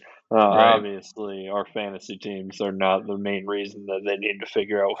situation. Right. Obviously, our fantasy teams are not the main reason that they need to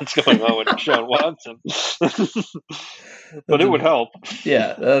figure out what's going on with Deshaun Watson, but That's it a would help.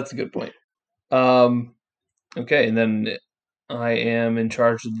 Yeah, that's a good point. Um, okay, and then I am in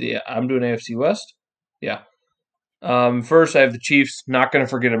charge of I'm doing AFC West. Yeah. First, I have the Chiefs. Not going to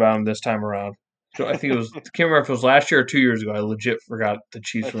forget about them this time around. So I think it was. I can't remember if it was last year or 2 years ago. I legit forgot the I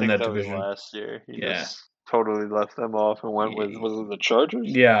Chiefs were in think that that was division. last year. He Yeah. just totally left them off and went with was it the Chargers?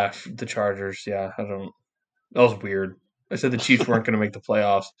 Yeah, the Chargers. Yeah, I don't. That was weird. I said the Chiefs weren't going to make the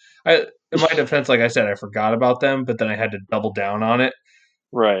playoffs. In my defense, like I said, I forgot about them, but then I had to double down on it.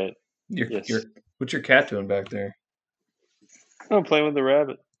 Right. Your Yes. what's your cat doing back there? I'm playing with the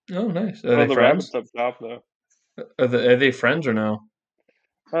rabbit. Oh, nice. Are Oh, they the friends? rabbit's up top though. Are they friends or no?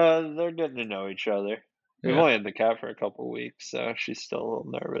 They're getting to know each other. We've Yeah. only had the cat for a couple weeks, so she's still a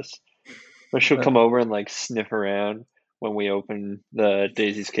little nervous. But she'll Uh, come over and like sniff around when we open the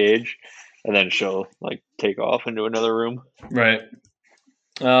Daisy's cage, and then she'll like take off into another room. right.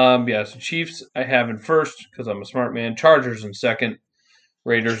 Yeah. So Chiefs, I have in first because I'm a smart man. Chargers in second.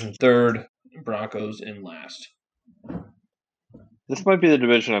 Raiders in third. Broncos in last. This might be the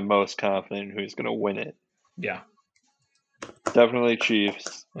division I'm most confident in who's going to win it. Yeah. Definitely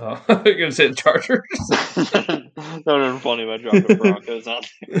Chiefs. You're gonna say the Chargers? That would have been funny if I dropped the Broncos on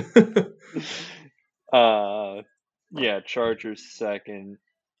there. Yeah, Chargers second.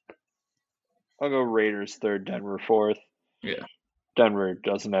 I'll go Raiders third, Denver fourth. Yeah. Denver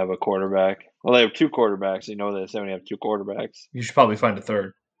doesn't have a quarterback. Well, they have two quarterbacks. You know they only have two quarterbacks. You should probably find a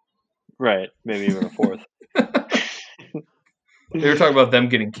third. Right, maybe even a fourth. They were talking about them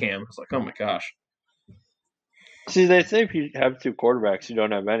getting Cam. It's like, oh my gosh. See, they say if you have two quarterbacks, you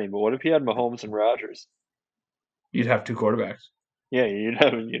don't have any. But what if you had Mahomes and Rodgers? You'd have two quarterbacks. Yeah, you'd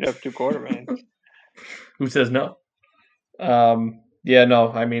have two quarterbacks. Who says no? Yeah,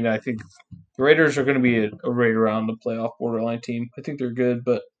 no. I mean, I think the Raiders are going to be a right around the playoff borderline team. I think they're good,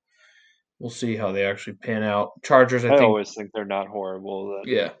 but we'll see how they actually pan out. Chargers, I I think, always think they're not horrible.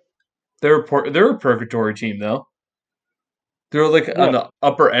 yeah, they're a purgatory team though. They're like on Yeah, the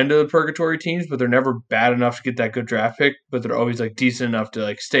upper end of the purgatory teams, but they're never bad enough to get that good draft pick. But they're always like decent enough to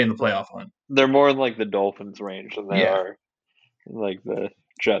like stay in the playoff hunt. they're more in like the Dolphins range than they Yeah. are like the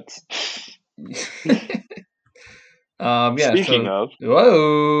Jets. Yeah. Speaking So, of,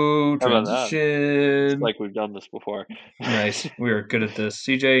 whoa, how about that? It's transition. like we've done this before. Nice. We are good at this.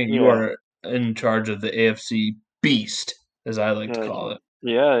 CJ, you Yeah. are in charge of the AFC Beast, as I like to Uh, call it,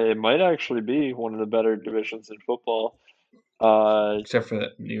 yeah, it might actually be one of the better divisions in football. except for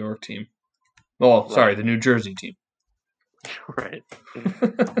that New York team. Oh, sorry, Right, the New Jersey team. right.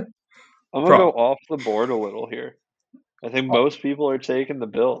 I'm gonna go off the board a little here. I think Oh, most people are taking the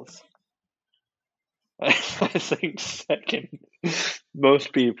Bills. I think second,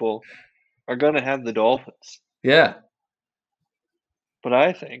 most people are gonna have the Dolphins. yeah, But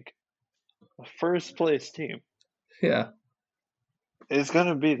I think the first place team yeah. is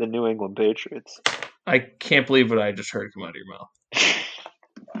gonna be the New England Patriots. I can't believe what I just heard come out of your mouth.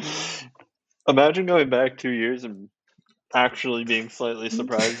 Imagine going back 2 years and actually being slightly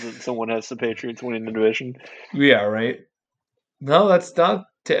surprised that someone has the Patriots winning the division. Yeah, right. No, that's not.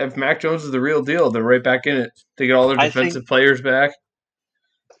 If Mac Jones is the real deal, they're right back in it. They get all their I defensive think, players back.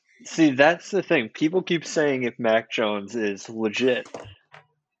 see, that's the thing. People keep saying if Mac Jones is legit.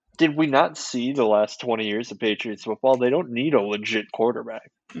 Did we not see the last 20 years of Patriots football? They don't need a legit quarterback.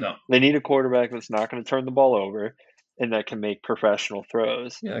 No, They need a quarterback that's not going to turn the ball over and that can make professional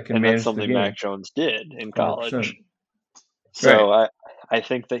throws. yeah, I can And that's manage the something Mac game Jones did in 100%. college. Right, So I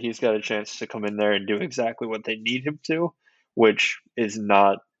think that he's got a chance to come in there and do exactly what they need him to, which is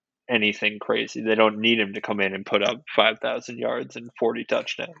not anything crazy. They don't need him to come in and put up 5,000 yards and 40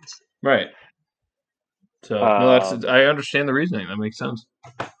 touchdowns. right. So no, Um, I understand the reasoning. That makes sense.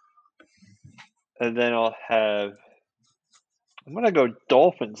 and then I'm going to go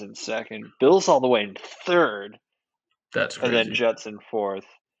Dolphins in second, Bills all the way in third, That's and then crazy. Jets in fourth.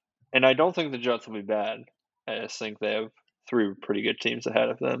 And I don't think the Jets will be bad. I just think they have three pretty good teams ahead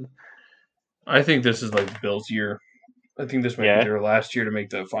of them. I think this is like the Bills' year. I think this might be Yeah. their last year to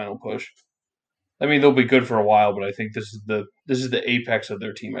make the final push. I mean, they'll be good for a while, but I think this is the apex of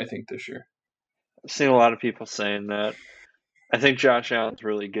their team. I think this year. I've seen a lot of people saying that. I think Josh Allen's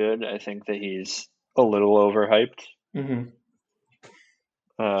really good. I think that he's a little overhyped. Mm-hmm.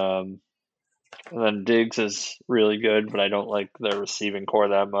 And then Diggs is really good, but I don't like their receiving core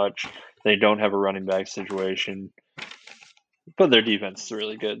that much. They don't have a running back situation, but their defense is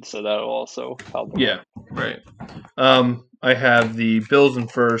really good, so that'll also help them. Yeah, right. I have the Bills in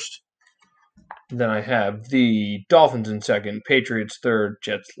first. Then I have the Dolphins in second, Patriots third,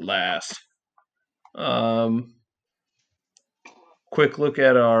 Jets last. Quick look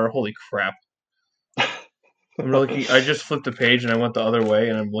at our holy crap. I'm looking. I just flipped the page and I went the other way,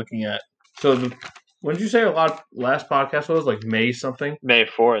 and I'm looking at. When did you say last podcast was like May something? May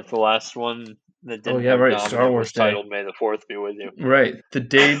 4th, the last one that didn't have right. Dominant Star Wars was Day. titled May the 4th be with you. Right.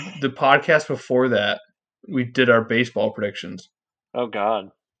 The podcast before that, we did our baseball predictions. Oh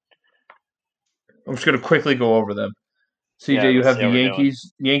God. I'm just gonna quickly go over them. CJ, Yeah, you let's have see the how we're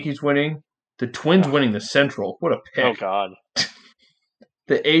Yankees. Yankees winning. The Twins winning the Central. What a pick! Oh God.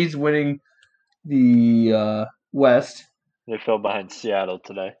 The A's winning the West. They fell behind Seattle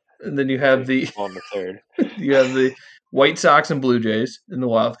today. And then you have on the third. You have the White Sox and Blue Jays in the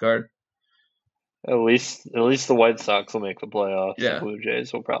wild card. At least the White Sox will make the playoffs. Yeah. The Blue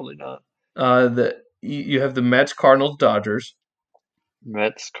Jays will probably not. You have the Mets, Cardinals, Dodgers.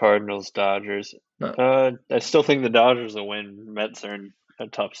 Mets, Cardinals, Dodgers. I still think the Dodgers will win. Mets are in a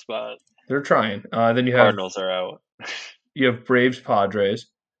tough spot. They're trying. Then you have Cardinals are out. You have Braves, Padres.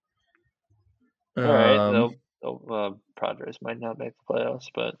 All right, Padres might not make the playoffs,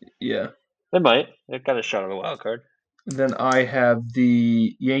 but yeah, they might. They've got a shot at a wild card. Then I have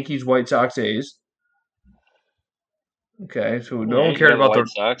the Yankees, White Sox, A's. Okay, so no one cared about the White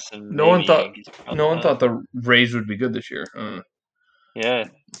Sox, and no one thought Yankees thought the Rays would be good this year. Yeah.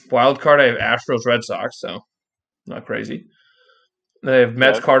 Wild card, I have Astros, Red Sox, so not crazy. I have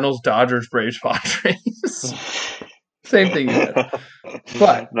Mets, Cardinals, Dodgers, Braves, Padres. Same thing you had.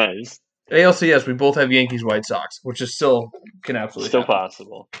 But nice. ALCS, we both have Yankees, White Sox, which is still can absolutely happen.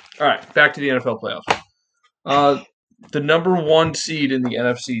 Possible. All right, back to the NFL playoffs. The number 1 seed in the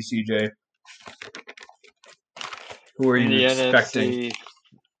NFC, CJ. Who are you expecting? NFC,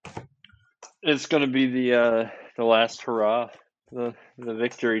 it's going to be the last hurrah, the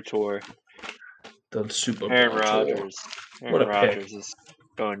victory tour. The Super Bowl. Aaron Rodgers. Aaron Rodgers is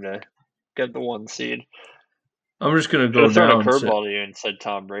going to get the 1 seed. I'm just going to go down. I threw a curveball to you and said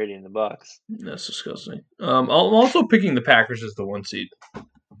Tom Brady in the Bucs. That's disgusting. I'm also picking the Packers as the 1 seed.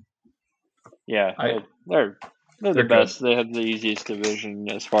 Yeah, they're the best. Good. They have the easiest division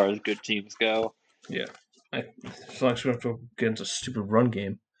as far as good teams go. Yeah. As long as we have to go against a stupid run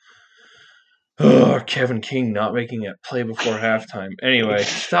game. Kevin King not making a play before halftime. Anyway,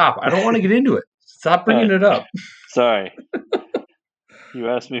 stop. I don't want to get into it. Stop bringing it up. Sorry. You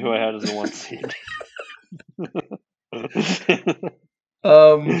asked me who I had as the 1 seed.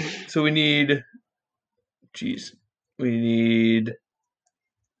 So we need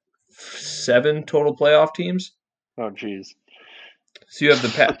 7 total playoff teams. Oh, jeez. So you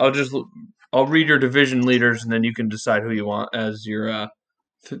have I'll read your division leaders, and then you can decide who you want as your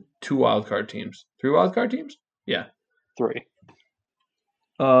 2 wildcard teams. 3 wildcard teams? Yeah. 3.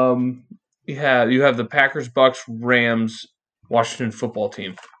 You have the Packers, Bucks, Rams, Washington football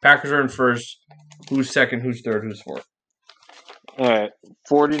team. Packers are in first. Who's second? Who's third? Who's fourth? All right.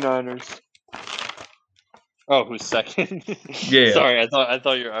 49ers. Oh, who's second? Yeah. Sorry, I thought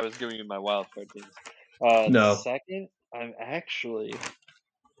I was giving you my wild card teams. No. Second, I'm actually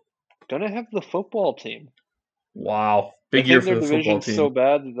gonna have the football team. Wow, big year for the football team. Their division's so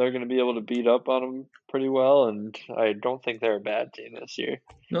bad that they're going to be able to beat up on them pretty well, and I don't think they're a bad team this year.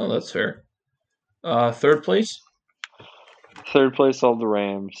 No, that's fair. Third place? Third place, I'll have the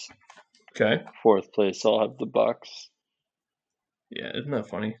Rams. Okay. Fourth place, I'll have the Bucs. Yeah, isn't that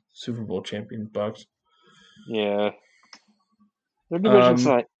funny? Super Bowl champion Bucs. Yeah. Their division's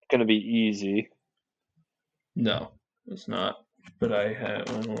not going to be easy. No, it's not. But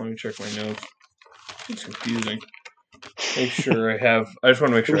let me check my notes. It's confusing. I just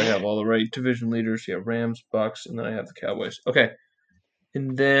want to make sure I have all the right division leaders. Yeah, Rams, Bucs, and then I have the Cowboys. Okay.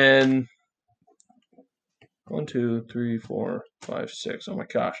 And then 1, 2, 3, 4, 5, 6. Oh my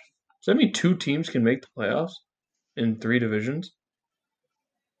gosh. Does that mean 2 teams can make the playoffs in 3 divisions?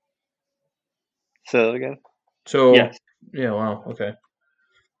 Say that again? So, yes. Yeah, wow, okay.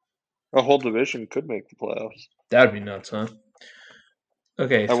 A whole division could make the playoffs. That'd be nuts, huh?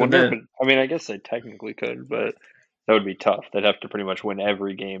 Okay, I guess they technically could, but that would be tough. They'd have to pretty much win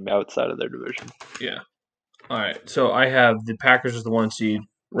every game outside of their division. Yeah. All right, so I have the Packers as the 1 seed,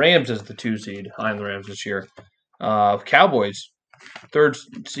 Rams is the 2 seed. I'm the Rams this year. Cowboys, 3rd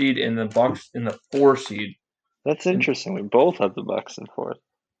seed, and the Bucs in the 4 seed. That's interesting. We both have the Bucs in 4th.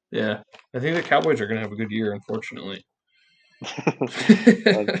 Yeah, I think the Cowboys are going to have a good year, unfortunately.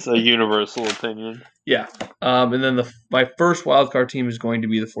 That's a universal opinion. Yeah. And then my first wildcard team is going to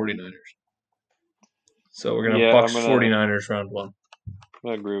be the 49ers. So we're going to have Bucs 49ers round 1.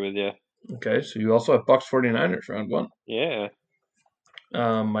 I agree with you. Okay, so you also have Bucs 49ers round 1. Yeah.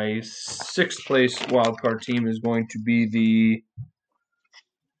 My 6th place wildcard team is going to be the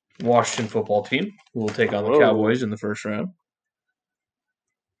Washington football team, who will take on the Cowboys in the first round.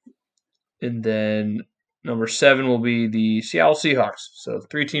 And then number 7 will be the Seattle Seahawks. So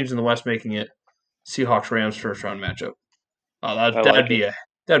 3 teams in the West making it. Seahawks-Rams first round matchup. Oh, that'd be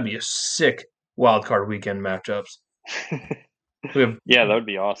a sick wild card weekend matchups. Yeah, that would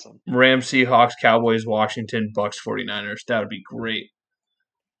be awesome. Rams, Seahawks, Cowboys, Washington, Bucs, 49ers. That would be great.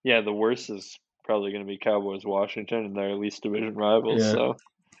 Yeah, the worst is probably going to be Cowboys, Washington, and they're at least division rivals. Yeah. So,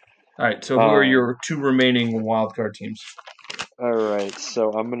 all right. So who are your 2 remaining wild card teams? All right.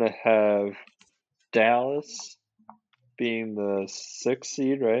 So I'm going to have Dallas being the 6th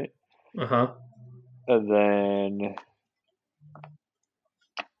seed, right? And then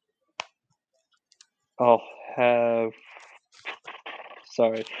I'll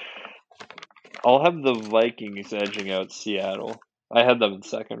have the Vikings edging out Seattle. I had them in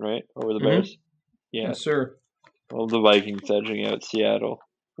 2nd, right? Over the Bears? Yeah. Yes, sir. Well, the Vikings edging out Seattle.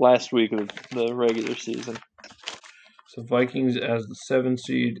 Last week of the regular season. So Vikings as the 7th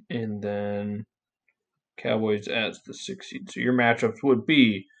seed, and then Cowboys as the 6th seed. So your matchups would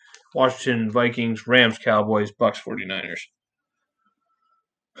be Washington, Vikings, Rams, Cowboys, Bucs, 49ers.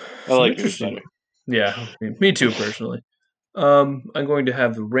 I like yours better. Yeah, me too, personally. I'm going to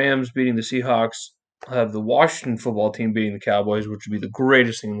have the Rams beating the Seahawks. I'll have the Washington football team beating the Cowboys, which would be the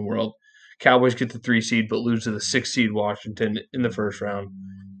greatest thing in the world. Cowboys get the 3 seed, but lose to the 6 seed Washington in the first round.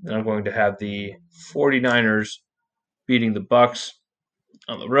 Then I'm going to have the 49ers beating the Bucs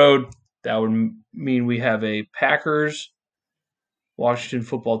on the road. That would mean we have a Packers-Washington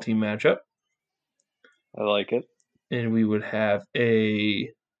football team matchup. I like it. And we would have a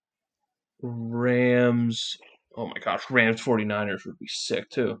Rams. Oh my gosh, Rams 49ers would be sick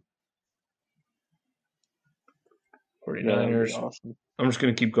too. 49ers. Yeah, awesome. I'm just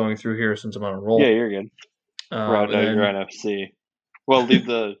going to keep going through here since I'm on a roll. Yeah, you're good. Round out your NFC. Well, get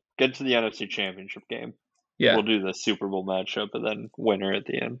to the NFC Championship game. Yeah. We'll do the Super Bowl matchup and then winner at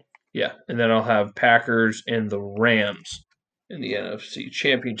the end. Yeah, and then I'll have Packers and the Rams in the NFC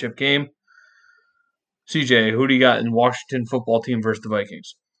Championship game. CJ, who do you got in Washington football team versus the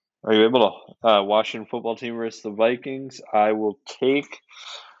Vikings? Are you able to Washington football team versus the Vikings? I will take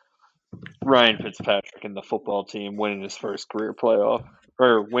Ryan Fitzpatrick and the football team winning his first career playoff,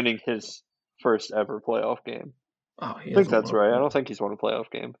 or winning his first ever playoff game. Oh, I think that's right. I don't think he's won a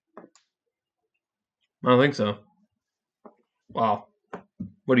playoff game. I don't think so. Wow.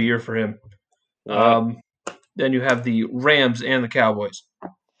 What a year for him. Yeah. Then you have the Rams and the Cowboys.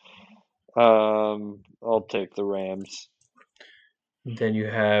 I'll take the Rams. Then you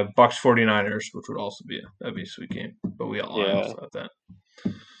have Bucs 49ers, which would also be a sweet game. But I also have that.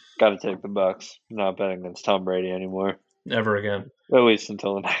 Got to take the Bucs. I'm not betting against Tom Brady anymore. Never again. At least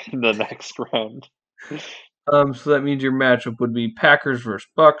until the next round. So that means your matchup would be Packers versus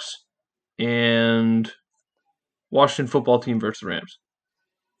Bucs and Washington football team versus Rams.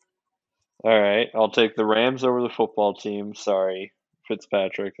 All right. I'll take the Rams over the football team. Sorry,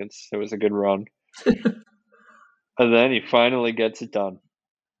 Fitzpatrick. It was a good run. And then he finally gets it done.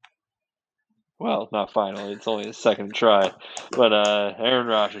 Well, not finally. It's only his second try. But Aaron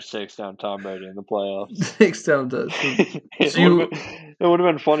Rodgers takes down Tom Brady in the playoffs. Takes down does. It would have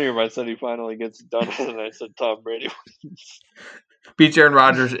been funnier if I said he finally gets it done and I said Tom Brady wins. Beats Aaron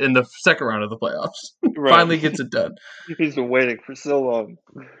Rodgers in the second round of the playoffs. Right. Finally gets it done. He's been waiting for so long.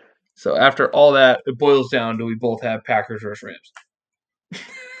 So after all that, it boils down to we both have Packers versus Rams.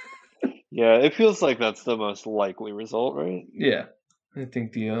 Yeah, it feels like that's the most likely result, right? Yeah. I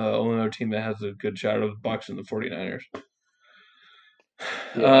think the only other team that has a good shot are the Bucs and the 49ers.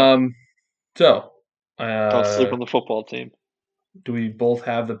 Yeah. Don't sleep on the football team. Do we both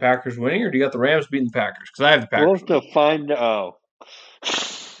have the Packers winning, or do you got the Rams beating the Packers? Because I have the Packers. We'll have to find out.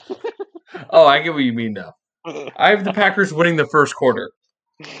 Oh, I get what you mean now. I have the Packers winning the first quarter.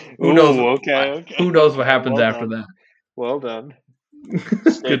 Who knows? Okay. Who knows what happens after that? Well done.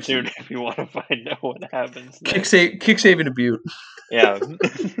 Stay tuned if you want to find out what happens next. Kick Saban to Butte. Yeah.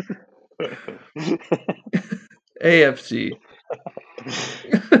 AFC.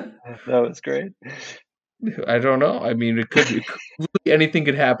 That was great. I don't know. I mean, it could be anything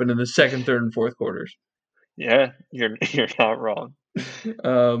could happen in the second, third, and fourth quarters. Yeah, you're not wrong.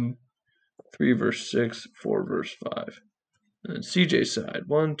 3 verse 6, 4 verse 5. And CJ's side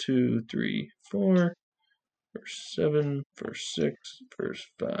 1, 2, 3, 4, verse 7, verse 6, verse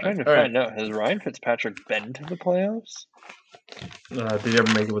 5. Trying to All right. find out, has Ryan Fitzpatrick been to the playoffs? Did he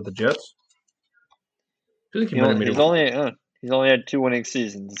ever make it with the Jets? I feel like he might have made it. He's only had 2 winning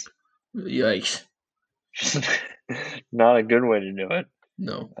seasons. Yikes! Not a good way to do it.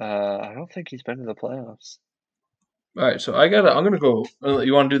 No. I don't think he's been to the playoffs. All right, so I'm gonna go.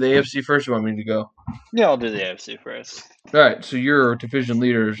 You want to do the AFC first? Or you want me to go? Yeah, I'll do the AFC first. All right, so your division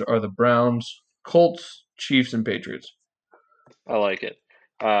leaders are the Browns, Colts, Chiefs, and Patriots. I like it.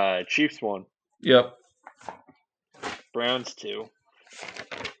 Chiefs 1. Yep. Browns 2.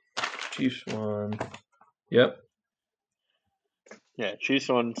 Chiefs 1. Yep. Yeah, Chiefs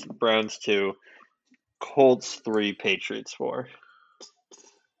 1, Browns 2, Colts 3, Patriots 4.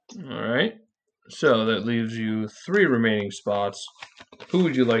 All right. So that leaves you 3 remaining spots. Who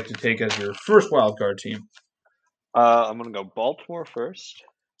would you like to take as your first wild card team? I'm gonna go Baltimore first.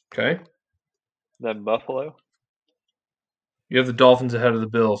 Okay. Then Buffalo. You have the Dolphins ahead of the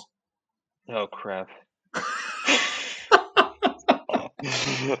Bills. Oh crap.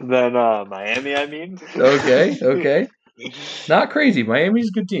 Then Miami, I mean. Okay. Not crazy. Miami's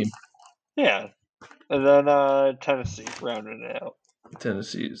a good team. Yeah. And then Tennessee, rounding it out.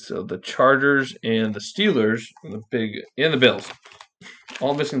 Tennessee. So the Chargers and the Steelers and the Bills.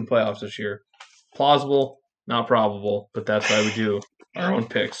 All missing the playoffs this year. Plausible, not probable, but that's why we do our own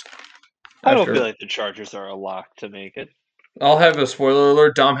picks. I don't feel like the Chargers are a lock to make it. I'll have a spoiler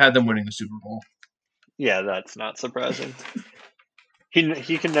alert. Dom had them winning the Super Bowl. Yeah, that's not surprising.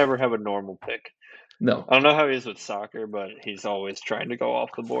 He can never have a normal pick. No. I don't know how he is with soccer, but he's always trying to go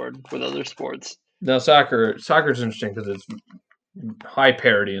off the board with other sports. No, soccer's interesting because it's high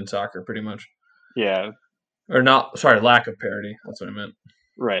parity in soccer, pretty much. Yeah. Or not, sorry, lack of parity. That's what I meant.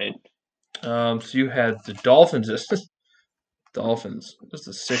 Right. So you had the Dolphins. Dolphins. That's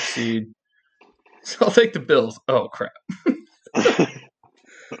the 6th seed. So I'll take the Bills. Oh, crap.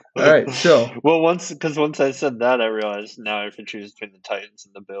 All right, so. Well, once I said that, I realized now I have to choose between the Titans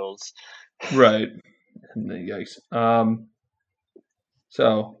and the Bills. Right. Yikes.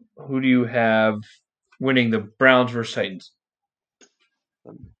 So who do you have winning the Browns versus Titans?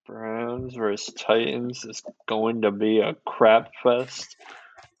 The Browns versus Titans is going to be a crap fest.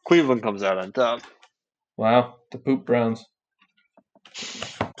 Cleveland comes out on top. Wow, the poop Browns.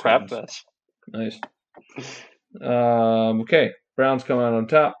 Crap fest. Nice. Okay, Browns come out on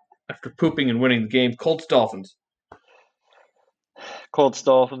top after pooping and winning the game. Colts Dolphins. Colts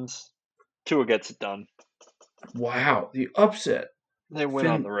Dolphins. Tua gets it done. Wow, the upset. They win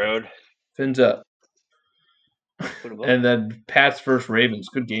on the road. Fins up. And then Pats versus Ravens.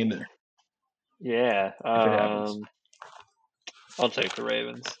 Good game there. Yeah. If it happens. I'll take the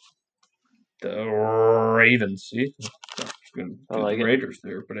Ravens. The Ravens. See? I like the it. Raiders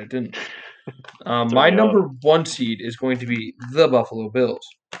there, but I didn't. My number 1 seed is going to be the Buffalo Bills.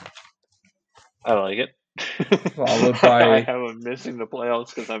 I like it. Followed by... I have them missing the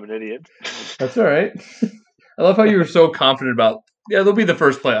playoffs because I'm an idiot. That's all right. I love how you were so confident about... Yeah, they'll be the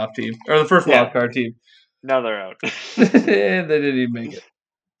first playoff team. Or the first wild card team. Now they're out. And they didn't even make it.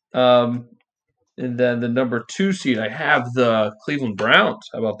 And then the number 2 seed, I have the Cleveland Browns.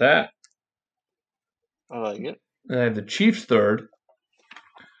 How about that? I like it. And I have the Chiefs third.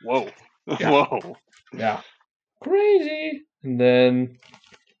 Whoa. Yeah. Whoa. Yeah. Crazy. And then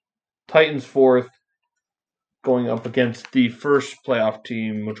Titans fourth, going up against the first playoff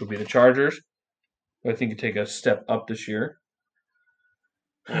team, which will be the Chargers. I think you take a step up this year.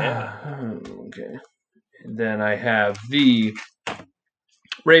 Yeah. Okay. And then I have the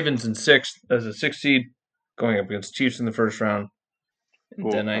Ravens in 6th as a 6th seed, going up against Chiefs in the first round. And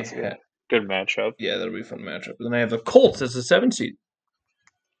Ooh, then I have good matchup. Yeah, that'll be a fun matchup. And then I have the Colts as a 7th seed.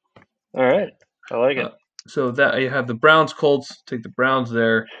 All right. I like it. So that you have the Browns, Colts. Take the Browns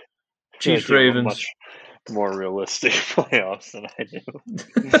there. Chiefs, Ravens. Much more realistic playoffs than I do.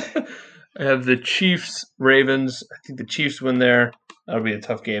 I have the Chiefs, Ravens. I think the Chiefs win there. That'll be a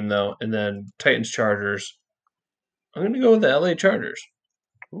tough game, though. And then Titans, Chargers. I'm going to go with the LA Chargers.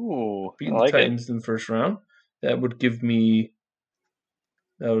 Ooh, beating the Titans in the first round. That would give me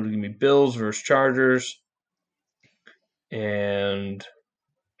Bills versus Chargers and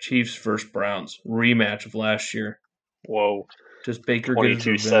Chiefs versus Browns. Rematch of last year. Whoa. Does Baker get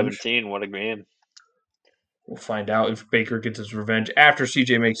his revenge? 22-17, what a game. We'll find out if Baker gets his revenge after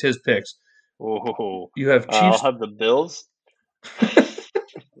CJ makes his picks. Whoa. You have Chiefs. I'll have the Bills.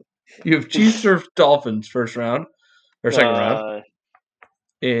 You have Chiefs or Dolphins first round or second round,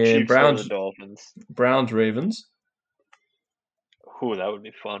 and Chiefs or the Dolphins. Browns Ravens. Ooh, that would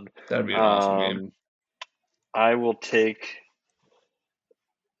be fun. That'd be an awesome game. I will take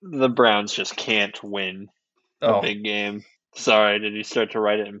the Browns. Just can't win a big game. Sorry, did you start to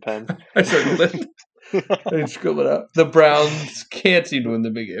write it in pen? I circled it. I didn't scribble it up. The Browns can't seem to win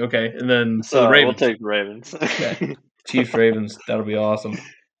the big game. Okay, and then so the Ravens. We'll take the Ravens. Okay. Chiefs Ravens. That'll be awesome.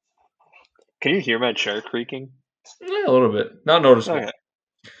 Can you hear my chair creaking? Yeah, a little bit. Not noticeable. Okay.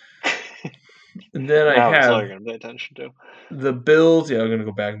 And then I have that's all you're going to pay attention to. The Bills. Yeah, I'm going to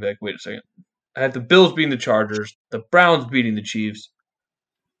go back and be like, wait a second. I have the Bills beating the Chargers, the Browns beating the Chiefs.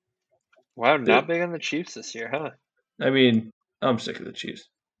 Wow, not big on the Chiefs this year, huh? I mean, I'm sick of the Chiefs.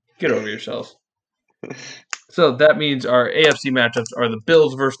 Get over yourselves. So that means our AFC matchups are the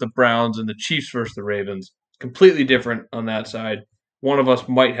Bills versus the Browns and the Chiefs versus the Ravens. Completely different on that side. One of us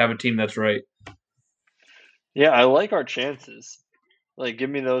might have a team that's right. Yeah, I like our chances. Like, give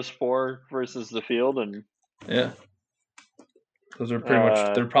me those 4 versus the field, and yeah, those are pretty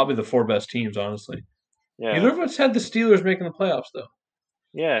much. They're probably the 4 best teams, honestly. Yeah. Neither of us had the Steelers making the playoffs, though.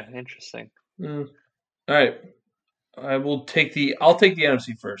 Yeah, interesting. All right, I'll take the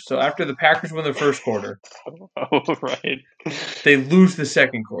NFC first. So after the Packers win the first quarter, right, they lose the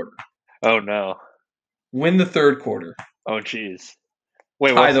second quarter. Oh no! Win the third quarter. Oh jeez.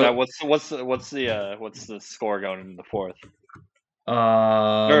 Wait, what's the score going into the fourth?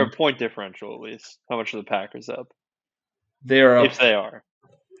 Or a point differential, at least. How much are the Packers up? They are up. If they are.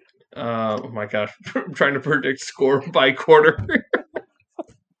 Oh my gosh. I'm trying to predict score by quarter.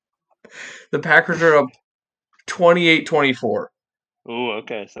 The Packers are up 28-24. Ooh,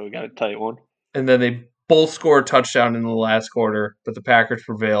 okay. So we got a tight one. And then they both score a touchdown in the last quarter, but the Packers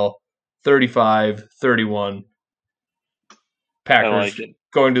prevail 35-31. Packers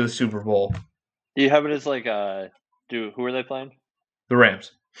going to the Super Bowl. Do you have it as like who are they playing? The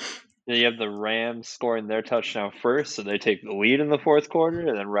Rams. Do you have the Rams scoring their touchdown first, so they take the lead in the fourth quarter,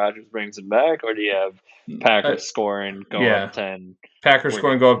 and then Rodgers brings it back, or do you have Packers scoring, go up 10? Packers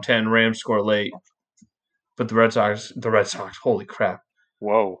scoring, go up 10. Rams score late, but the Red Sox. Holy crap!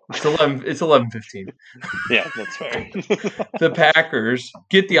 Whoa, it's 11:15. Yeah, that's fair. The Packers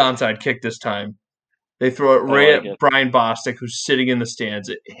get the onside kick this time. They throw it right at Brian Bostic, who's sitting in the stands.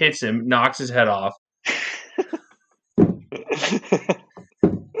 It hits him, knocks his head off.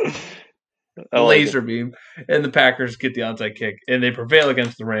 Laser beam, and the Packers get the onside kick, and they prevail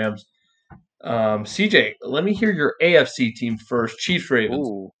against the Rams. CJ, let me hear your AFC team first. Chiefs, Ravens.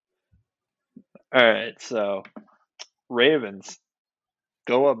 Ooh. All right, so Ravens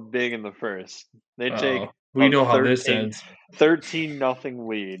go up big in the first. They take. We know how this ends. 13-0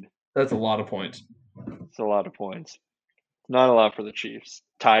 lead. That's a lot of points. It's a lot of points. Not a lot for the Chiefs.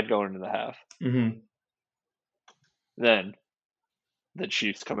 Tied going into the half. Mm-hmm. Then the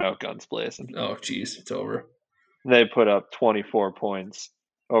Chiefs come out guns blazing. Oh, jeez, it's over. They put up 24 points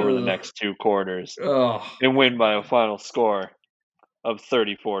over the next 2 quarters and win by a final score of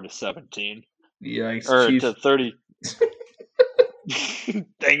 34-17. Yikes! Or Chiefs. To 30.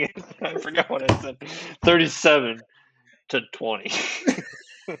 Dang it! I forgot what I said. 37-20.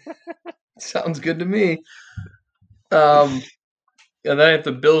 Sounds good to me. And then I have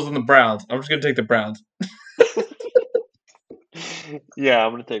the Bills and the Browns. I'm just gonna take the Browns. Yeah,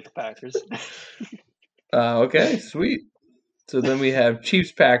 I'm going to take the Packers. Okay, sweet. So then we have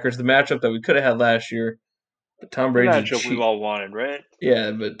Chiefs-Packers, the matchup that we could have had last year. But Tom Brady matchup we've all wanted, right?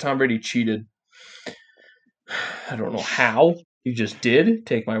 Yeah, but Tom Brady cheated. I don't know how. He just did.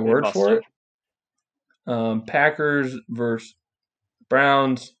 Take my word for it. Packers versus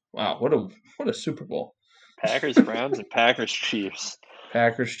Browns. Wow, what a Super Bowl. Packers, Browns, and Packers, Chiefs.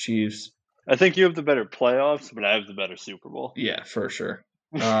 Packers, Chiefs. I think you have the better playoffs, but I have the better Super Bowl. Yeah, for sure.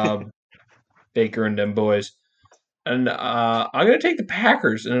 Baker and them boys. And I'm going to take the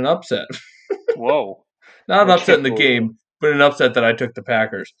Packers in an upset. Whoa. Not an upset in the game, but an upset that I took the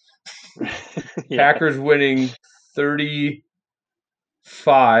Packers. Yeah. Packers winning 35-14.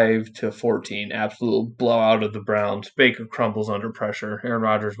 Absolute blowout of the Browns. Baker crumbles under pressure. Aaron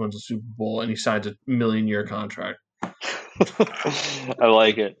Rodgers wins a Super Bowl, and he signs a million-year contract. I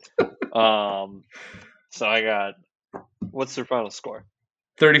like it. So I got, what's their final score?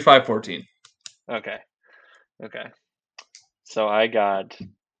 35-14. Okay. So I got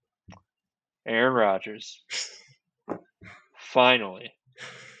Aaron Rodgers finally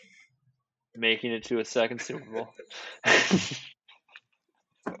making it to a second Super Bowl.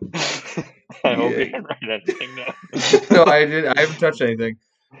 I hope you didn't write anything down. No, I didn't. I haven't touched anything.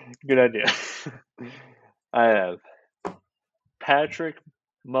 Good idea. I have Patrick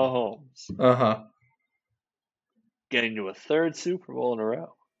Mahomes Uh-huh. getting to a third Super Bowl in a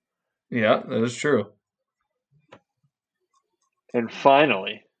row. Yeah, that is true. And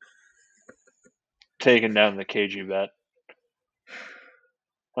finally, taking down the KG bet.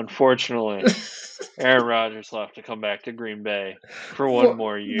 Unfortunately, Aaron Rodgers will have to come back to Green Bay for one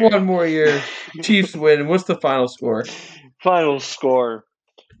more year. One more year. Chiefs win. What's the final score? Final score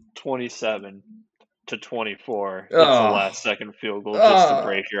 27-24. It's a Oh. last-second field goal just to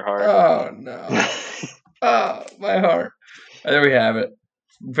break your heart. Oh, no. Oh, my heart. There we have it.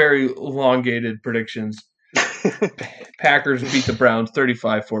 Very elongated predictions. Packers beat the Browns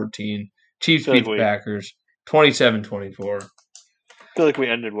 35-14. Chiefs beat the Packers 27-24. I feel like we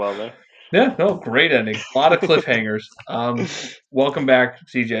ended well there. Yeah, no, great ending. A lot of cliffhangers. Welcome back,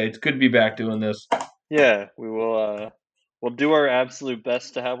 CJ. It's good to be back doing this. Yeah, we will. We'll do our absolute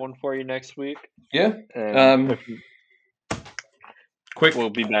best to have one for you next week. Yeah. And quick. We'll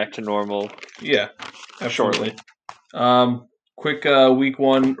be back to normal. Yeah, absolutely. Shortly. Quick week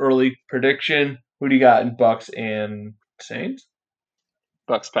 1 early prediction. Who do you got in Bucks and Saints?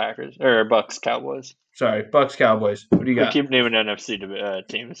 Bucks Packers or Bucks Cowboys. Sorry, Bucks Cowboys. What do you got? We keep naming NFC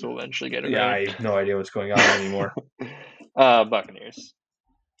teams. We'll eventually get it right. I have no idea what's going on anymore. Buccaneers.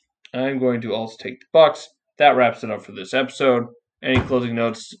 I'm going to also take the Bucks. That wraps it up for this episode. Any closing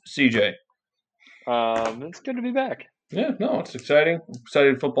notes, CJ? It's good to be back. Yeah, no, it's exciting. I'm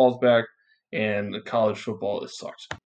excited football's back, and college football sucks.